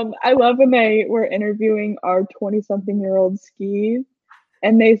 I love when they were interviewing our 20-something-year-old Ski,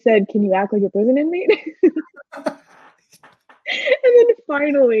 and they said, "Can you act like a prison inmate?" And then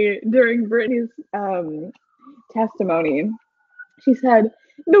finally, during Brittany's testimony, she said,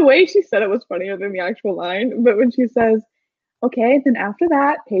 the way she said it was funnier than the actual line, but when she says, okay, then after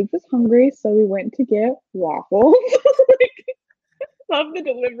that, Paige was hungry, so we went to get waffles. Like, love the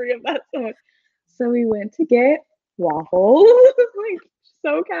delivery of that so much. So we went to get waffles. Like,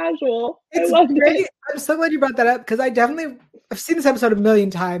 so casual. I It's loved great. it. I'm so glad you brought that up because I've seen this episode a million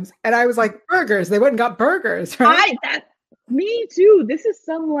times and I was like, burgers. They went and got burgers, right? Me too. This is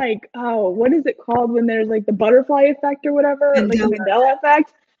some like, oh, what is it called when there's like the butterfly effect or whatever, And like the Mandela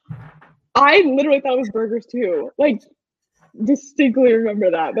effect? I literally thought it was burgers too. Like, distinctly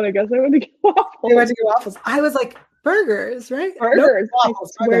remember that, but I guess I went to get waffles. they went to get waffles. I was like, burgers, right? Burgers. No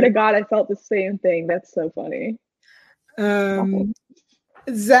waffles. I swear to God, I felt the same thing. That's so funny.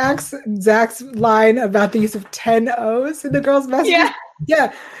 Zach's line about the use of 10 O's in the girls' messages.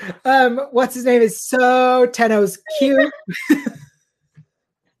 Yeah. What's his name is so 10 O's cute.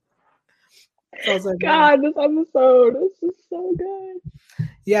 God, this episode is just so good.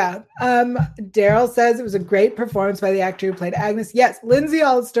 Yeah. Daryl says it was a great performance by the actor who played Agnes. Yes, Lindsay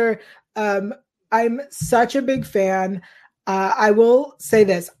Allister. I'm such a big fan. I will say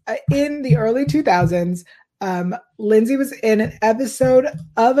this. In the early 2000s, Lindsay was in an episode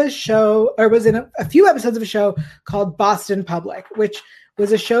of a show, or was in a few episodes of a show called Boston Public, which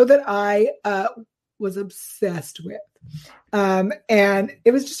was a show that I was obsessed with. And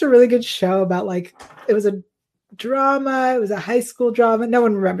it was just a really good show about like, it was a drama. It was a high school drama. No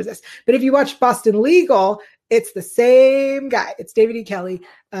one remembers this. But if you watch Boston Legal, it's the same guy. It's David E. Kelly.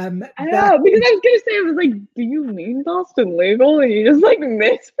 I know, because I was going to say, I was like, do you mean Boston Legal? And you just like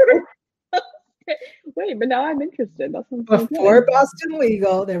missed her. Wait, but now I'm interested. That's before Boston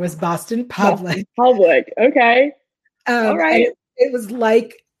Legal, there was Boston Public. Boston Public, okay. All right. It was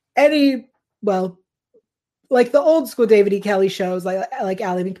like like the old school David E. Kelly shows, like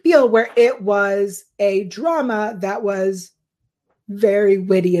Ally McBeal, where it was a drama that was very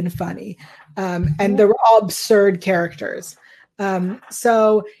witty and funny. And there were all absurd characters.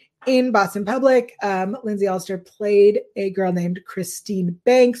 So in Boston Public, Lindsay Allister played a girl named Christine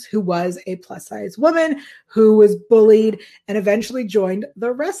Banks, who was a plus-size woman who was bullied and eventually joined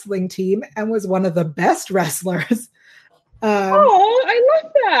the wrestling team and was one of the best wrestlers. I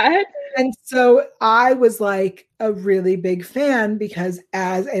love that. And so I was like a really big fan because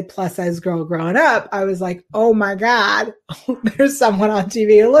as a plus-size girl growing up, I was like, oh my God, there's someone on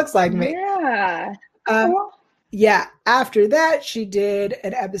TV who looks like me. Yeah. Yeah. After that, she did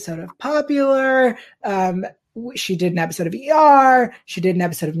an episode of Popular. She did an episode of ER. She did an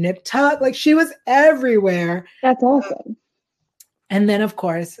episode of Nip Tuck. Like she was everywhere. That's awesome. And then, of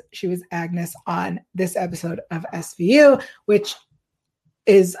course, she was Agnes on this episode of SVU, which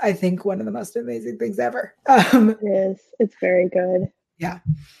is, I think, one of the most amazing things ever. It is. It's very good. Yeah.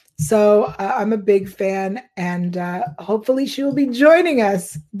 So I'm a big fan, and hopefully she will be joining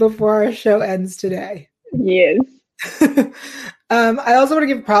us before our show ends today. Yes. I also want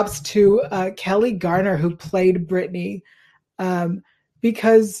to give props to Kelly Garner, who played Brittany,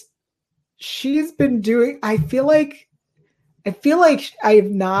 because she's been doing, I feel like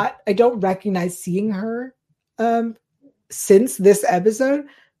I don't recognize seeing her since this episode,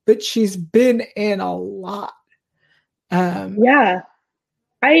 but she's been in a lot. Yeah.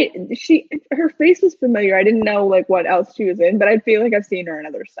 Her face was familiar. I didn't know like what else she was in, but I feel like I've seen her in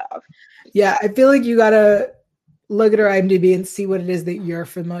other stuff. Yeah, I feel like you gotta look at her IMDb and see what it is that you're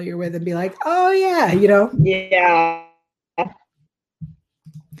familiar with and be like, oh yeah, you know? Yeah.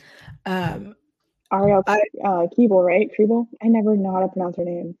 Ariel Keeble, right? Treble? I never know how to pronounce her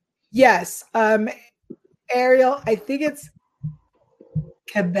name. Yes. Ariel, I think it's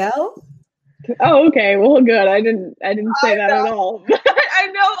Cabell. Oh, okay. Well, good. I didn't say that at all. I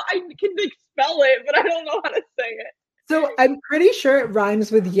know I can spell it, but I don't know how to say it. So I'm pretty sure it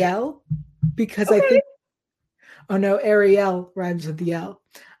rhymes with yell because Okay. I think, oh no, Ariel rhymes with yell.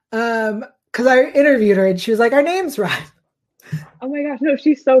 Because I interviewed her and she was like, our names rhyme. Oh my gosh, no,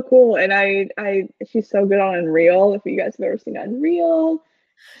 she's so cool, and she's so good on Unreal. If you guys have ever seen Unreal,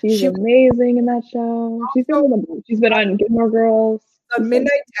 she's amazing in that show. She's been on Gilmore Girls. On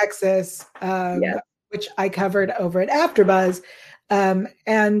Midnight Texas, Yes. which I covered over at AfterBuzz,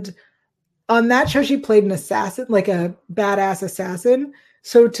 and on that show she played an assassin, like a badass assassin.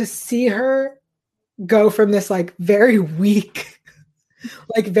 So to see her go from this like very weak,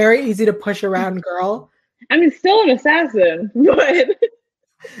 like very easy to push around girl. I mean, still an assassin, but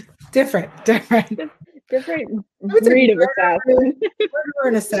different breed of assassin. Murderer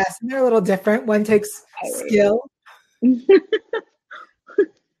and assassin, they're a little different. One takes skill.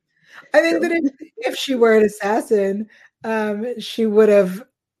 I think that if she were an assassin, she would have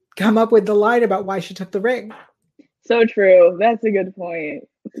come up with the line about why she took the ring. So true. That's a good point.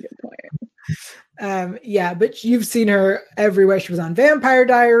 Yeah, but you've seen her everywhere. She was on Vampire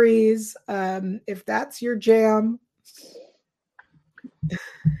Diaries. If that's your jam.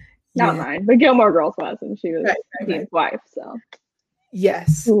 Not mine, but Gilmore Girls was, and she was Dean's wife, so.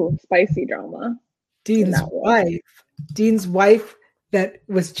 Yes. Ooh, spicy drama. Dean's wife that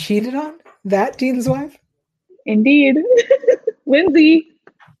was cheated on? That Dean's wife? Indeed. Lindsay.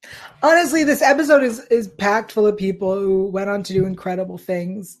 Honestly, this episode is packed full of people who went on to do incredible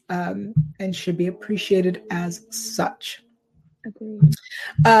things and should be appreciated as such. Agreed.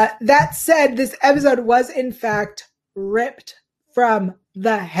 That said, this episode was in fact ripped from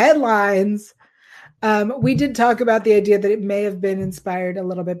the headlines. We did talk about the idea that it may have been inspired a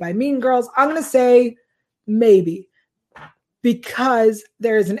little bit by Mean Girls. I'm going to say maybe, because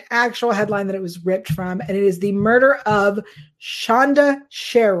there is an actual headline that it was ripped from, and it is the murder of Shonda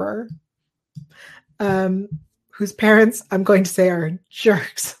Scherer, whose parents, I'm going to say, are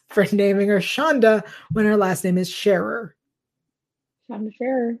jerks for naming her Shonda when her last name is Scherer. Shonda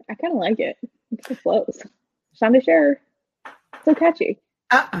Scherer. I kind of like it. It's so close. Shonda Scherer. So catchy.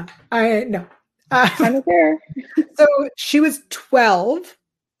 I know. Shonda Scherer. So she was 12.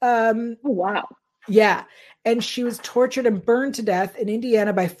 Oh, wow. Yeah. And she was tortured and burned to death in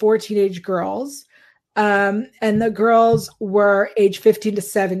Indiana by 4 teenage girls. And the girls were age 15 to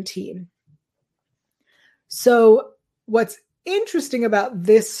 17. So what's interesting about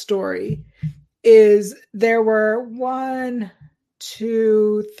this story is there were 4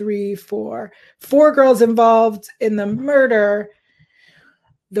 girls involved in the murder.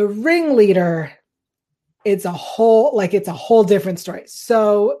 The ringleader, it's a whole different story.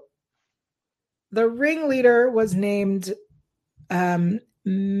 So the ringleader was named Melinda.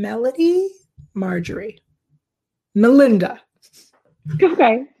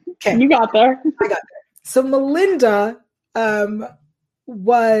 Okay. You got there. I got there. So Melinda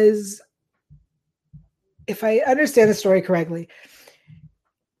was, if I understand the story correctly,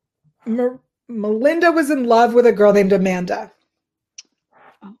 Melinda was in love with a girl named Amanda.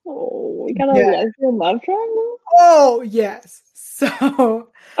 Oh, we got a lesbian love triangle? Oh, yes. So.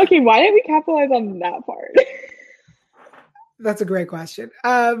 Okay, why didn't we capitalize on that part? That's a great question.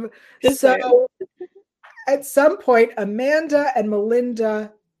 So at some point, Amanda and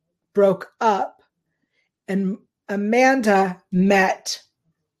Melinda broke up, and Amanda met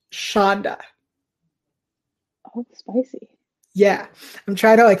Shonda. Oh, spicy. Yeah. I'm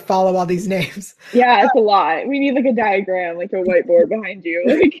trying to follow all these names. Yeah, it's a lot. We need a diagram, a whiteboard behind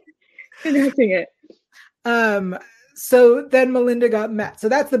you, connecting it. So then Melinda got met. So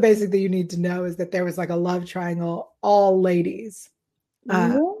that's the basic that you need to know, is that there was a love triangle, all ladies.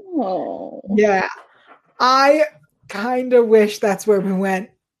 Yeah. I kind of wish that's where we went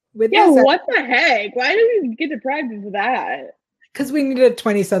with this. What the heck? Why did we get deprived of that? Because we needed a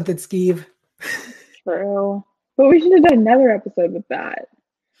 20-something skeeve. True. But we should have done another episode with that.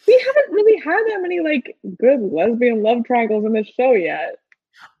 We haven't really had that many good lesbian love triangles in this show yet.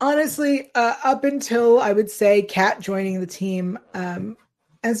 Honestly, up until I would say Kat joining the team,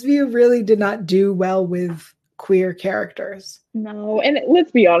 SVU really did not do well with queer characters. No, and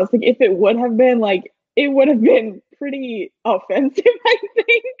let's be honest, if it would have been it would have been pretty offensive, I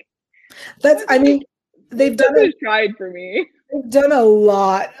think. They've tried for me. They've done a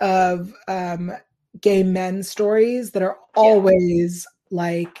lot of gay men stories that are always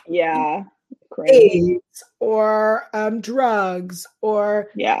crazy. AIDS or drugs, or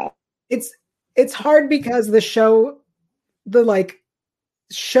it's hard because the like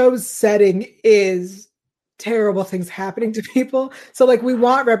show's setting is terrible things happening to people. So like we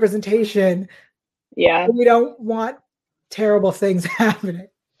want representation, Yeah. but we don't want terrible things happening.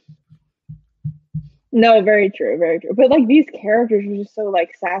 No, very true, very true. But like these characters are just so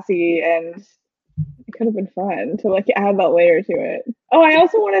like sassy, and it could have been fun to like add that layer to it. Oh, I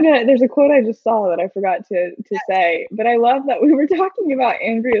also wanted to. There's a quote I just saw that I forgot to say, but I love that we were talking about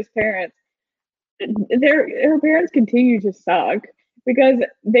Andrea's parents. Her parents continue to suck because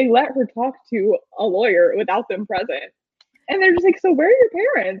they let her talk to a lawyer without them present, and they're just like, "So where are your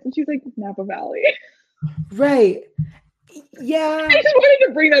parents?" And she's like, "Napa Valley." Right. Yeah. I just wanted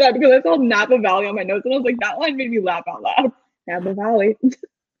to bring that up because I saw Napa Valley on my notes, and I was like, that line made me laugh out loud. Napa Valley.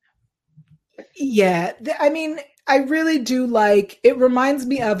 Yeah. I mean, I really do like it. Reminds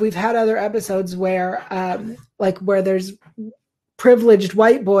me of we've had other episodes where like where there's privileged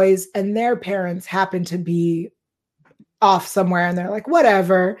white boys and their parents happen to be off somewhere and they're like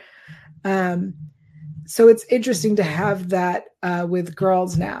whatever. So it's interesting to have that with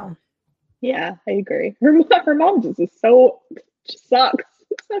girls now. Yeah, I agree. Her mom just is just sucks.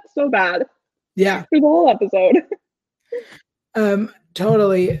 Sucks so bad. Yeah. For the whole episode.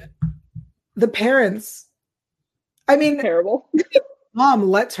 Totally. The parents, I mean, terrible. Mom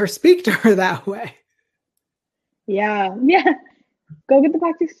lets her speak to her that way. Yeah. Yeah. Go get the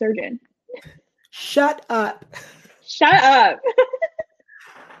plastic surgeon. Shut up. Shut up.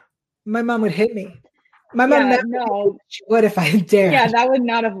 My mom would hit me. My mom never would if I dared. Yeah, that would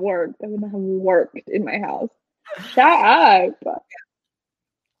not have worked. That would not have worked in my house. Shut up.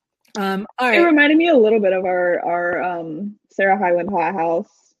 All right. It reminded me a little bit of our Sarah Hyland Hot House.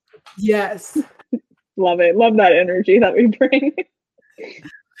 Yes. Love it. Love that energy that we bring.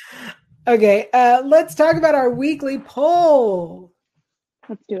 Okay, let's talk about our weekly poll.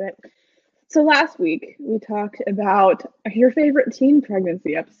 Let's do it. So last week we talked about your favorite teen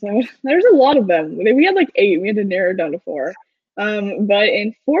pregnancy episode. There's a lot of them. We had like 8. We had to narrow it down to 4. But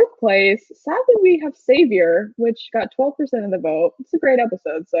in 4th place, sadly, we have Savior, which got 12% of the vote. It's a great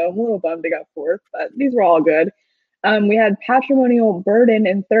episode, so I'm a little bummed they got 4th, but these were all good. We had Patrimonial Burden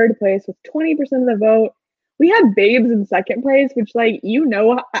in 3rd place with 20% of the vote. We had Babes in 2nd place, which, like, you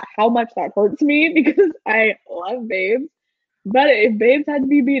know how much that hurts me because I love Babes. But if Babes had to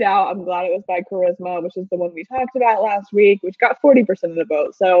be beat out, I'm glad it was by Charisma, which is the one we talked about last week, which got 40% of the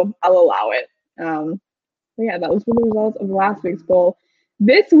vote, so I'll allow it. Yeah, that was the results of last week's poll.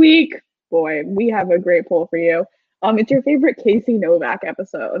 This week, boy, we have a great poll for you. It's your favorite Casey Novak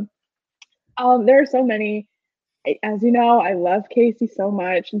episode. There are so many. As you know, I love Casey so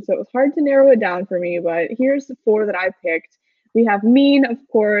much, and so it was hard to narrow it down for me, but here's the 4 that I picked. We have Mean, of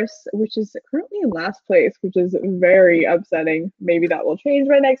course, which is currently in last place, which is very upsetting. Maybe that will change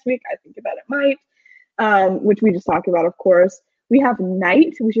by next week. I think that it might, which we just talked about, of course. We have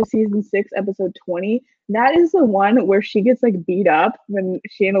Night, which is season 6, episode 20. That is the one where she gets like beat up when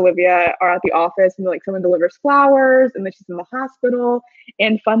she and Olivia are at the office and like someone delivers flowers and then she's in the hospital.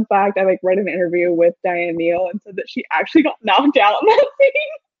 And fun fact, I like read an interview with Diane Neal and said that she actually got knocked out in that scene.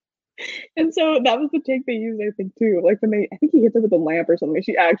 And so that was the take they used, I think, too. Like when I think he hits her with a lamp or something,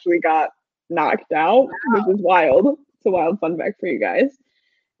 she actually got knocked out, which is wild. It's a wild fun fact for you guys.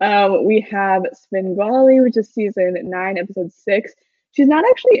 We have Svengali, which is season 9, episode 6. She's not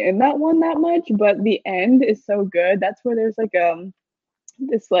actually in that one that much, but the end is so good. That's where there's like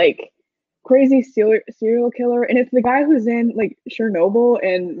this like crazy serial killer, and it's the guy who's in like Chernobyl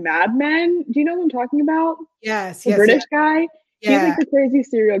and Mad Men. Do you know what I'm talking about? Yes, the British guy. Yeah. He's like the crazy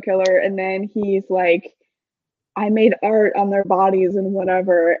serial killer, and then he's like, I made art on their bodies and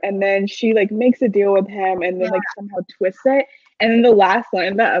whatever, and then she like makes a deal with him, and then like somehow twists it. And then the last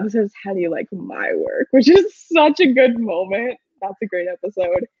line of that episode is, "How do you like my work?" Which is such a good moment. That's a great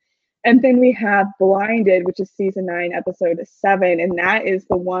episode. And then we have Blinded, which is season 9, episode 7. And that is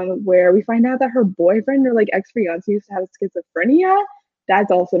the one where we find out that her boyfriend or like ex-fiance used to have schizophrenia. That's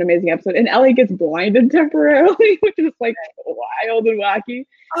also an amazing episode. And Ellie gets blinded temporarily, which is like wild and wacky.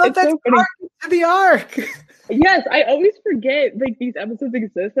 Oh, it's that's so funny. To the arc. Yes, I always forget like these episodes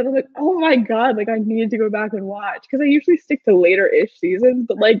exist, and I'm like, oh my god, like I needed to go back and watch because I usually stick to later-ish seasons,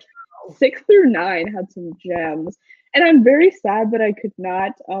 but like 6 through 9 had some gems, and I'm very sad that I could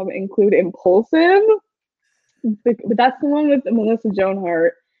not include Impulsive, but that's the one with Melissa Joan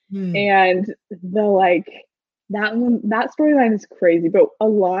Hart, and the like that one, that storyline is crazy. But a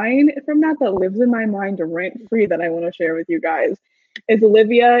line from that lives in my mind rent free that I want to share with you guys is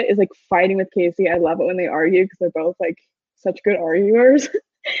Olivia is like fighting with Casey. I love it when they argue because they're both like such good arguers.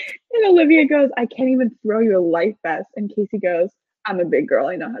 And Olivia goes, "I can't even throw you a life vest." And Casey goes, "I'm a big girl.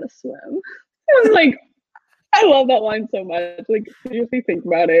 I know how to swim." I'm like, I love that line so much. Like, seriously, think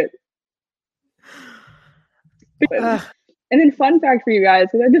about it. And then, fun fact for you guys,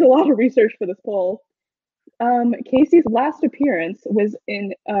 because I did a lot of research for this poll. Casey's last appearance was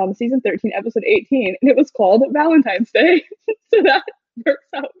in season 13, episode 18, and it was called Valentine's Day. So that works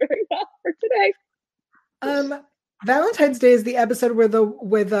out very well for today. Valentine's Day is the episode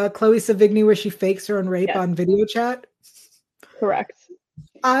with Chloe Savigny where she fakes her own rape on video chat. Correct.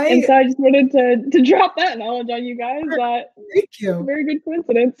 And so I just wanted to drop that knowledge on you guys. Thank you. Very good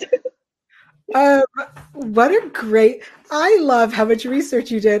coincidence. What a great, I love how much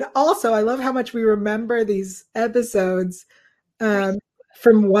research you did. Also, I love how much we remember these episodes from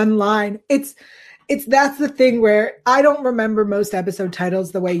one line. That's the thing where I don't remember most episode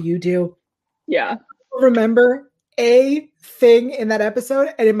titles the way you do. Yeah. I remember a thing in that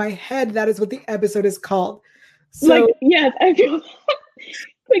episode, and in my head, that is what the episode is called. So, like, yes, I feel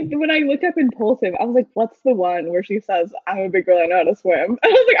like when I looked up Impulsive, I was like, what's the one where she says, I'm a big girl, I know how to swim? And I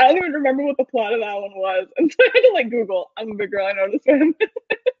was like, I don't even remember what the plot of that one was. And so I had to like Google, I'm a big girl, I know how to swim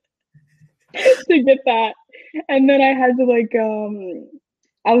to get that. And then I had to like,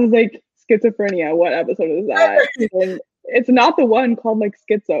 I was like, schizophrenia, what episode is that? And it's not the one called like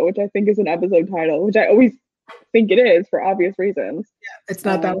Schizo, which I think is an episode title, which I always think it is for obvious reasons. Yeah, it's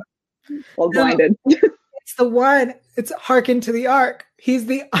not that one. Well, blinded. It's the one. It's Hearken to the Ark. He's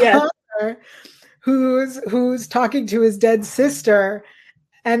the author who's talking to his dead sister,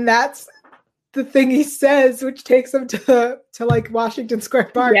 and that's the thing he says, which takes him to like Washington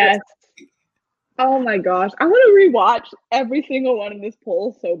Square Park. Yes. Oh my gosh, I want to rewatch every single one in this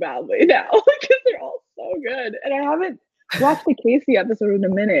poll so badly now because they're all so good, and I haven't watched the Casey episode in a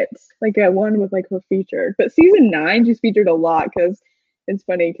minute, like one with like her featured. But season 9, she's featured a lot because. It's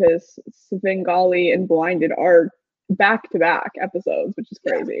funny because Svengali and Blinded are back-to-back episodes, which is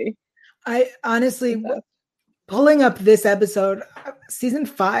crazy. I honestly, pulling up this episode, season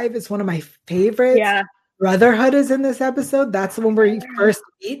 5 is one of my favorites. Yeah. Brotherhood is in this episode. That's the one where you first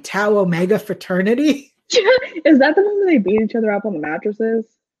meet Tau Omega fraternity. Is that the one where they beat each other up on the mattresses?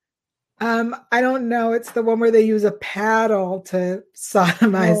 I don't know. It's the one where they use a paddle to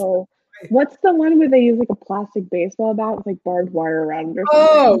sodomize. Oh. What's the one where they use like a plastic baseball bat with like barbed wire around it or something?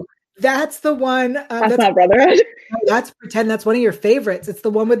 Oh, that's the one. That's not Brotherhood. That's Pretend. That's one of your favorites. It's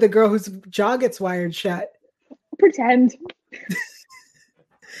the one with the girl whose jaw gets wired shut. Pretend.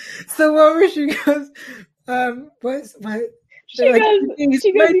 So what where she goes, what? She goes,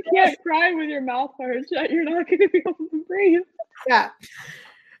 you can't cry with your mouth wired shut. You're not going to be able to breathe. Yeah.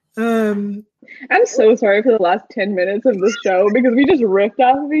 I'm so sorry for the last 10 minutes of the show because we just ripped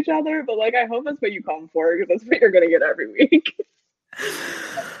off of each other, but like I hope that's what you come for because that's what you're gonna get every week.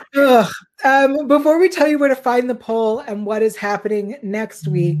 Before we tell you where to find the poll and what is happening next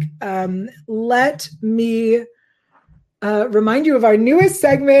week, let me remind you of our newest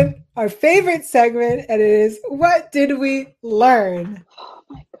segment, our favorite segment, and it is What Did We Learn? Oh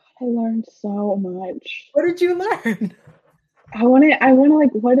my god, I learned so much. What did you learn? I want to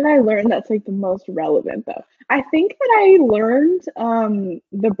like, what did I learn that's like the most relevant though? I think that I learned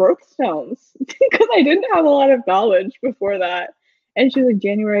the birthstones because I didn't have a lot of knowledge before that. And she's like,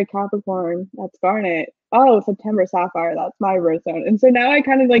 January Capricorn, that's Garnet. Oh, September Sapphire, that's my birthstone. And so now I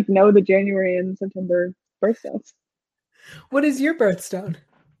kind of like know the January and September birthstones. What is your birthstone?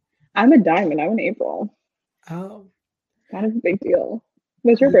 I'm a diamond. I'm an April. Oh. Kind of a big deal.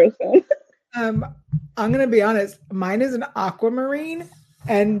 What's your birthstone? I'm gonna be honest. Mine is an aquamarine,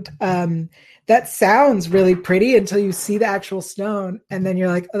 and that sounds really pretty until you see the actual stone, and then you're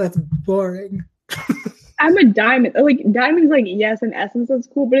like, "Oh, that's boring." I'm a diamond. Like diamond's like yes, in essence that's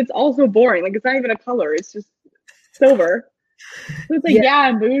cool, but it's also boring. Like it's not even a color; it's just silver. So it's like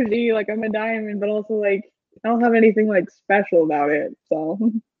I'm bougie. Like I'm a diamond, but also like I don't have anything like special about it.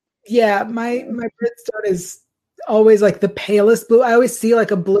 So yeah, my birthstone is always like the palest blue. I always see like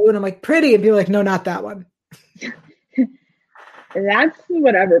a blue and I'm like pretty and people are like, no, not that one. That's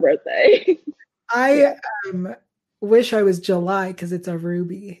whatever birthday. I wish I was July because it's a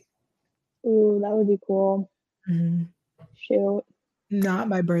ruby. Ooh, that would be cool. Mm-hmm. Shoot. Not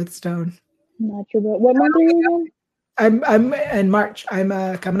my birthstone. Not your birthday. What month are you in? I'm in March.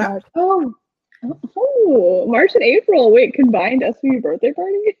 I'm coming up. Oh, March and April. Wait, combined SVU birthday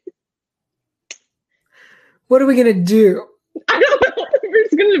party? What are we gonna do? I don't know. We're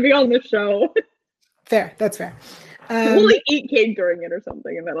just gonna be on the show. Fair. That's fair. We'll like eat cake during it or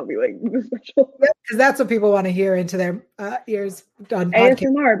something, and that'll be like special. Yeah, because that's what people want to hear into their ears on podcast.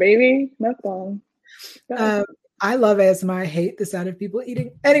 ASMR, baby. Mukbang. I love ASMR. I hate the sound of people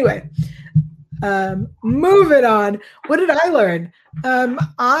eating. Anyway, moving on. What did I learn?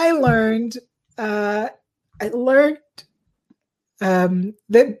 I learned I learned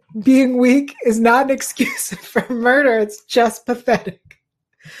that being weak is not an excuse for murder. It's just pathetic,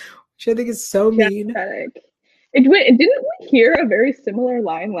 which I think is so mean. Pathetic. Didn't we hear a very similar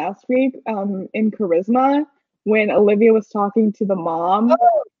line last week in Charisma when Olivia was talking to the mom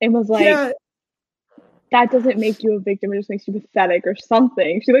and was like, Yeah. that doesn't make you a victim, it just makes you pathetic or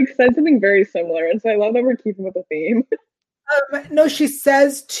something. She like said something very similar. And so I love that we're keeping with the theme. No, she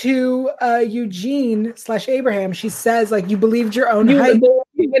says to Eugene / Abraham, she says, like, you believed your own height.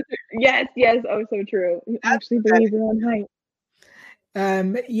 Yes. Oh, so true. You actually believe your own height.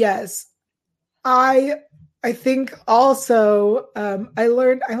 Yes. I think also I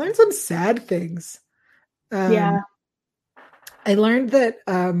learned some sad things. Yeah. I learned that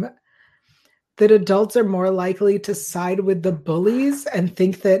that adults are more likely to side with the bullies and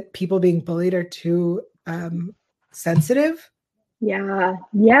think that people being bullied are too sensitive. Yeah.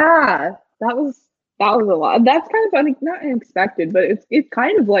 That was a lot. That's kind of funny, not unexpected, but it's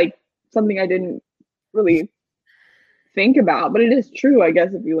kind of like something I didn't really think about, but it is true, I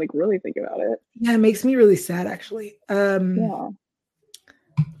guess, if you like really think about it. Yeah, it makes me really sad, actually. Yeah.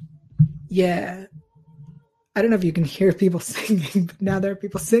 I don't know if you can hear people singing, but now there are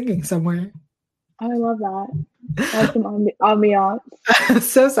people singing somewhere. I love that. That's some ambiance.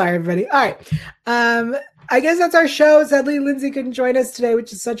 So sorry, everybody. All right. I guess that's our show. Sadly, Lindsay couldn't join us today,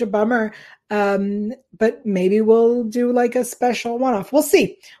 which is such a bummer. But maybe we'll do like a special one-off. We'll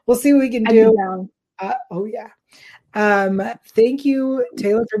see. We'll see what we can do. Oh, yeah. Thank you,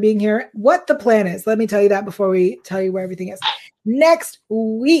 Taylor, for being here. What the plan is, let me tell you that before we tell you where everything is. Next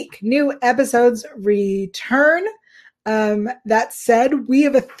week, new episodes return. That said, we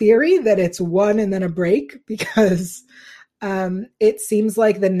have a theory that it's one and then a break because it seems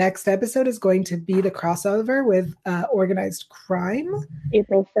like the next episode is going to be the crossover with organized crime.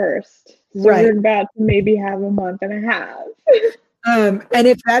 April 1st. So right. We're about to maybe have a month and a half. And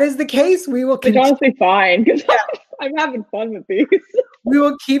if that is the case, we will continue. It's honestly fine because I'm having fun with these. We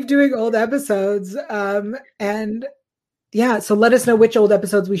will keep doing old episodes. And yeah, so let us know which old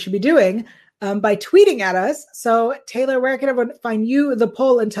episodes we should be doing by tweeting at us. So Taylor, where can everyone find you, the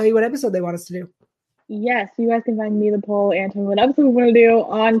poll, and tell you what episode they want us to do? Yes, you guys can find me, the poll, and tell me what episode we want to do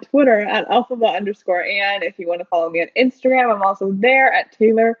on Twitter at alphaba_. And if you want to follow me on Instagram, I'm also there at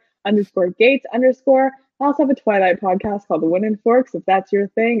Taylor_Gates_. I also have a Twilight podcast called The Wind and Forks. If that's your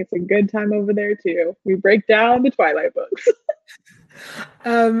thing, it's a good time over there too. We break down the Twilight books.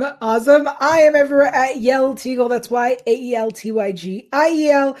 Awesome. I am everywhere at Yell Teagle. That's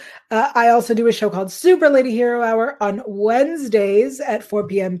YAELTYGIEL. I also do a show called Super Lady Hero Hour on Wednesdays at 4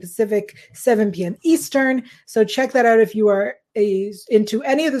 p.m. Pacific, 7 p.m. Eastern. So check that out if you are into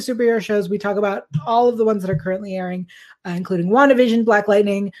any of the superhero shows. We talk about all of the ones that are currently airing, including WandaVision, Black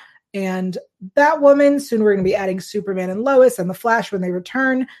Lightning, and Batwoman. Soon we're going to be adding Superman and Lois and The Flash when they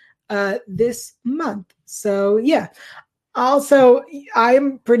return this month. So yeah. Also,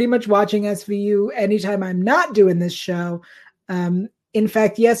 I'm pretty much watching SVU anytime I'm not doing this show. In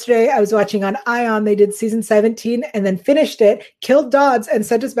fact, yesterday I was watching on Ion. They did season 17 and then finished it, killed Dodds, and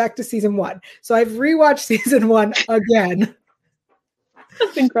sent us back to season 1. So I've rewatched season 1 again.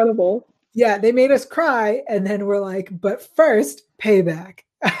 That's incredible. Yeah, they made us cry, and then we're like, but first, payback.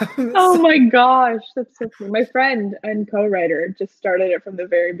 Oh my gosh, that's so funny. My friend and co-writer just started it from the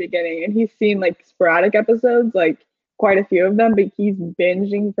very beginning, and he's seen like sporadic episodes, like quite a few of them, but he's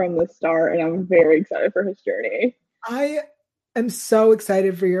binging from the start, and I'm very excited for his journey. I am so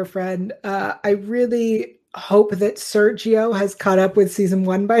excited for your friend. I really hope that Sergio has caught up with season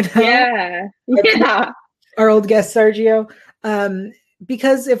 1 by now. Yeah. Our old guest Sergio.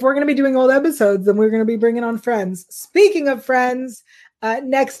 Because if we're going to be doing old episodes, then we're going to be bringing on friends. Speaking of friends,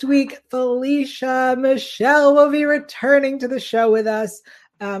 next week, Felicia Michelle will be returning to the show with us.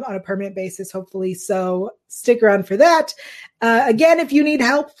 On a permanent basis, hopefully. So stick around for that. Again, if you need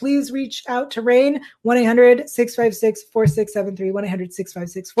help, please reach out to Rain, 1-800-656-4673,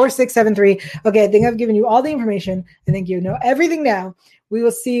 1-800-656-4673. Okay, I think I've given you all the information. I think you know everything now. We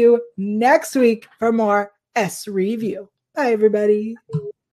will see you next week for more S Review. Bye, everybody.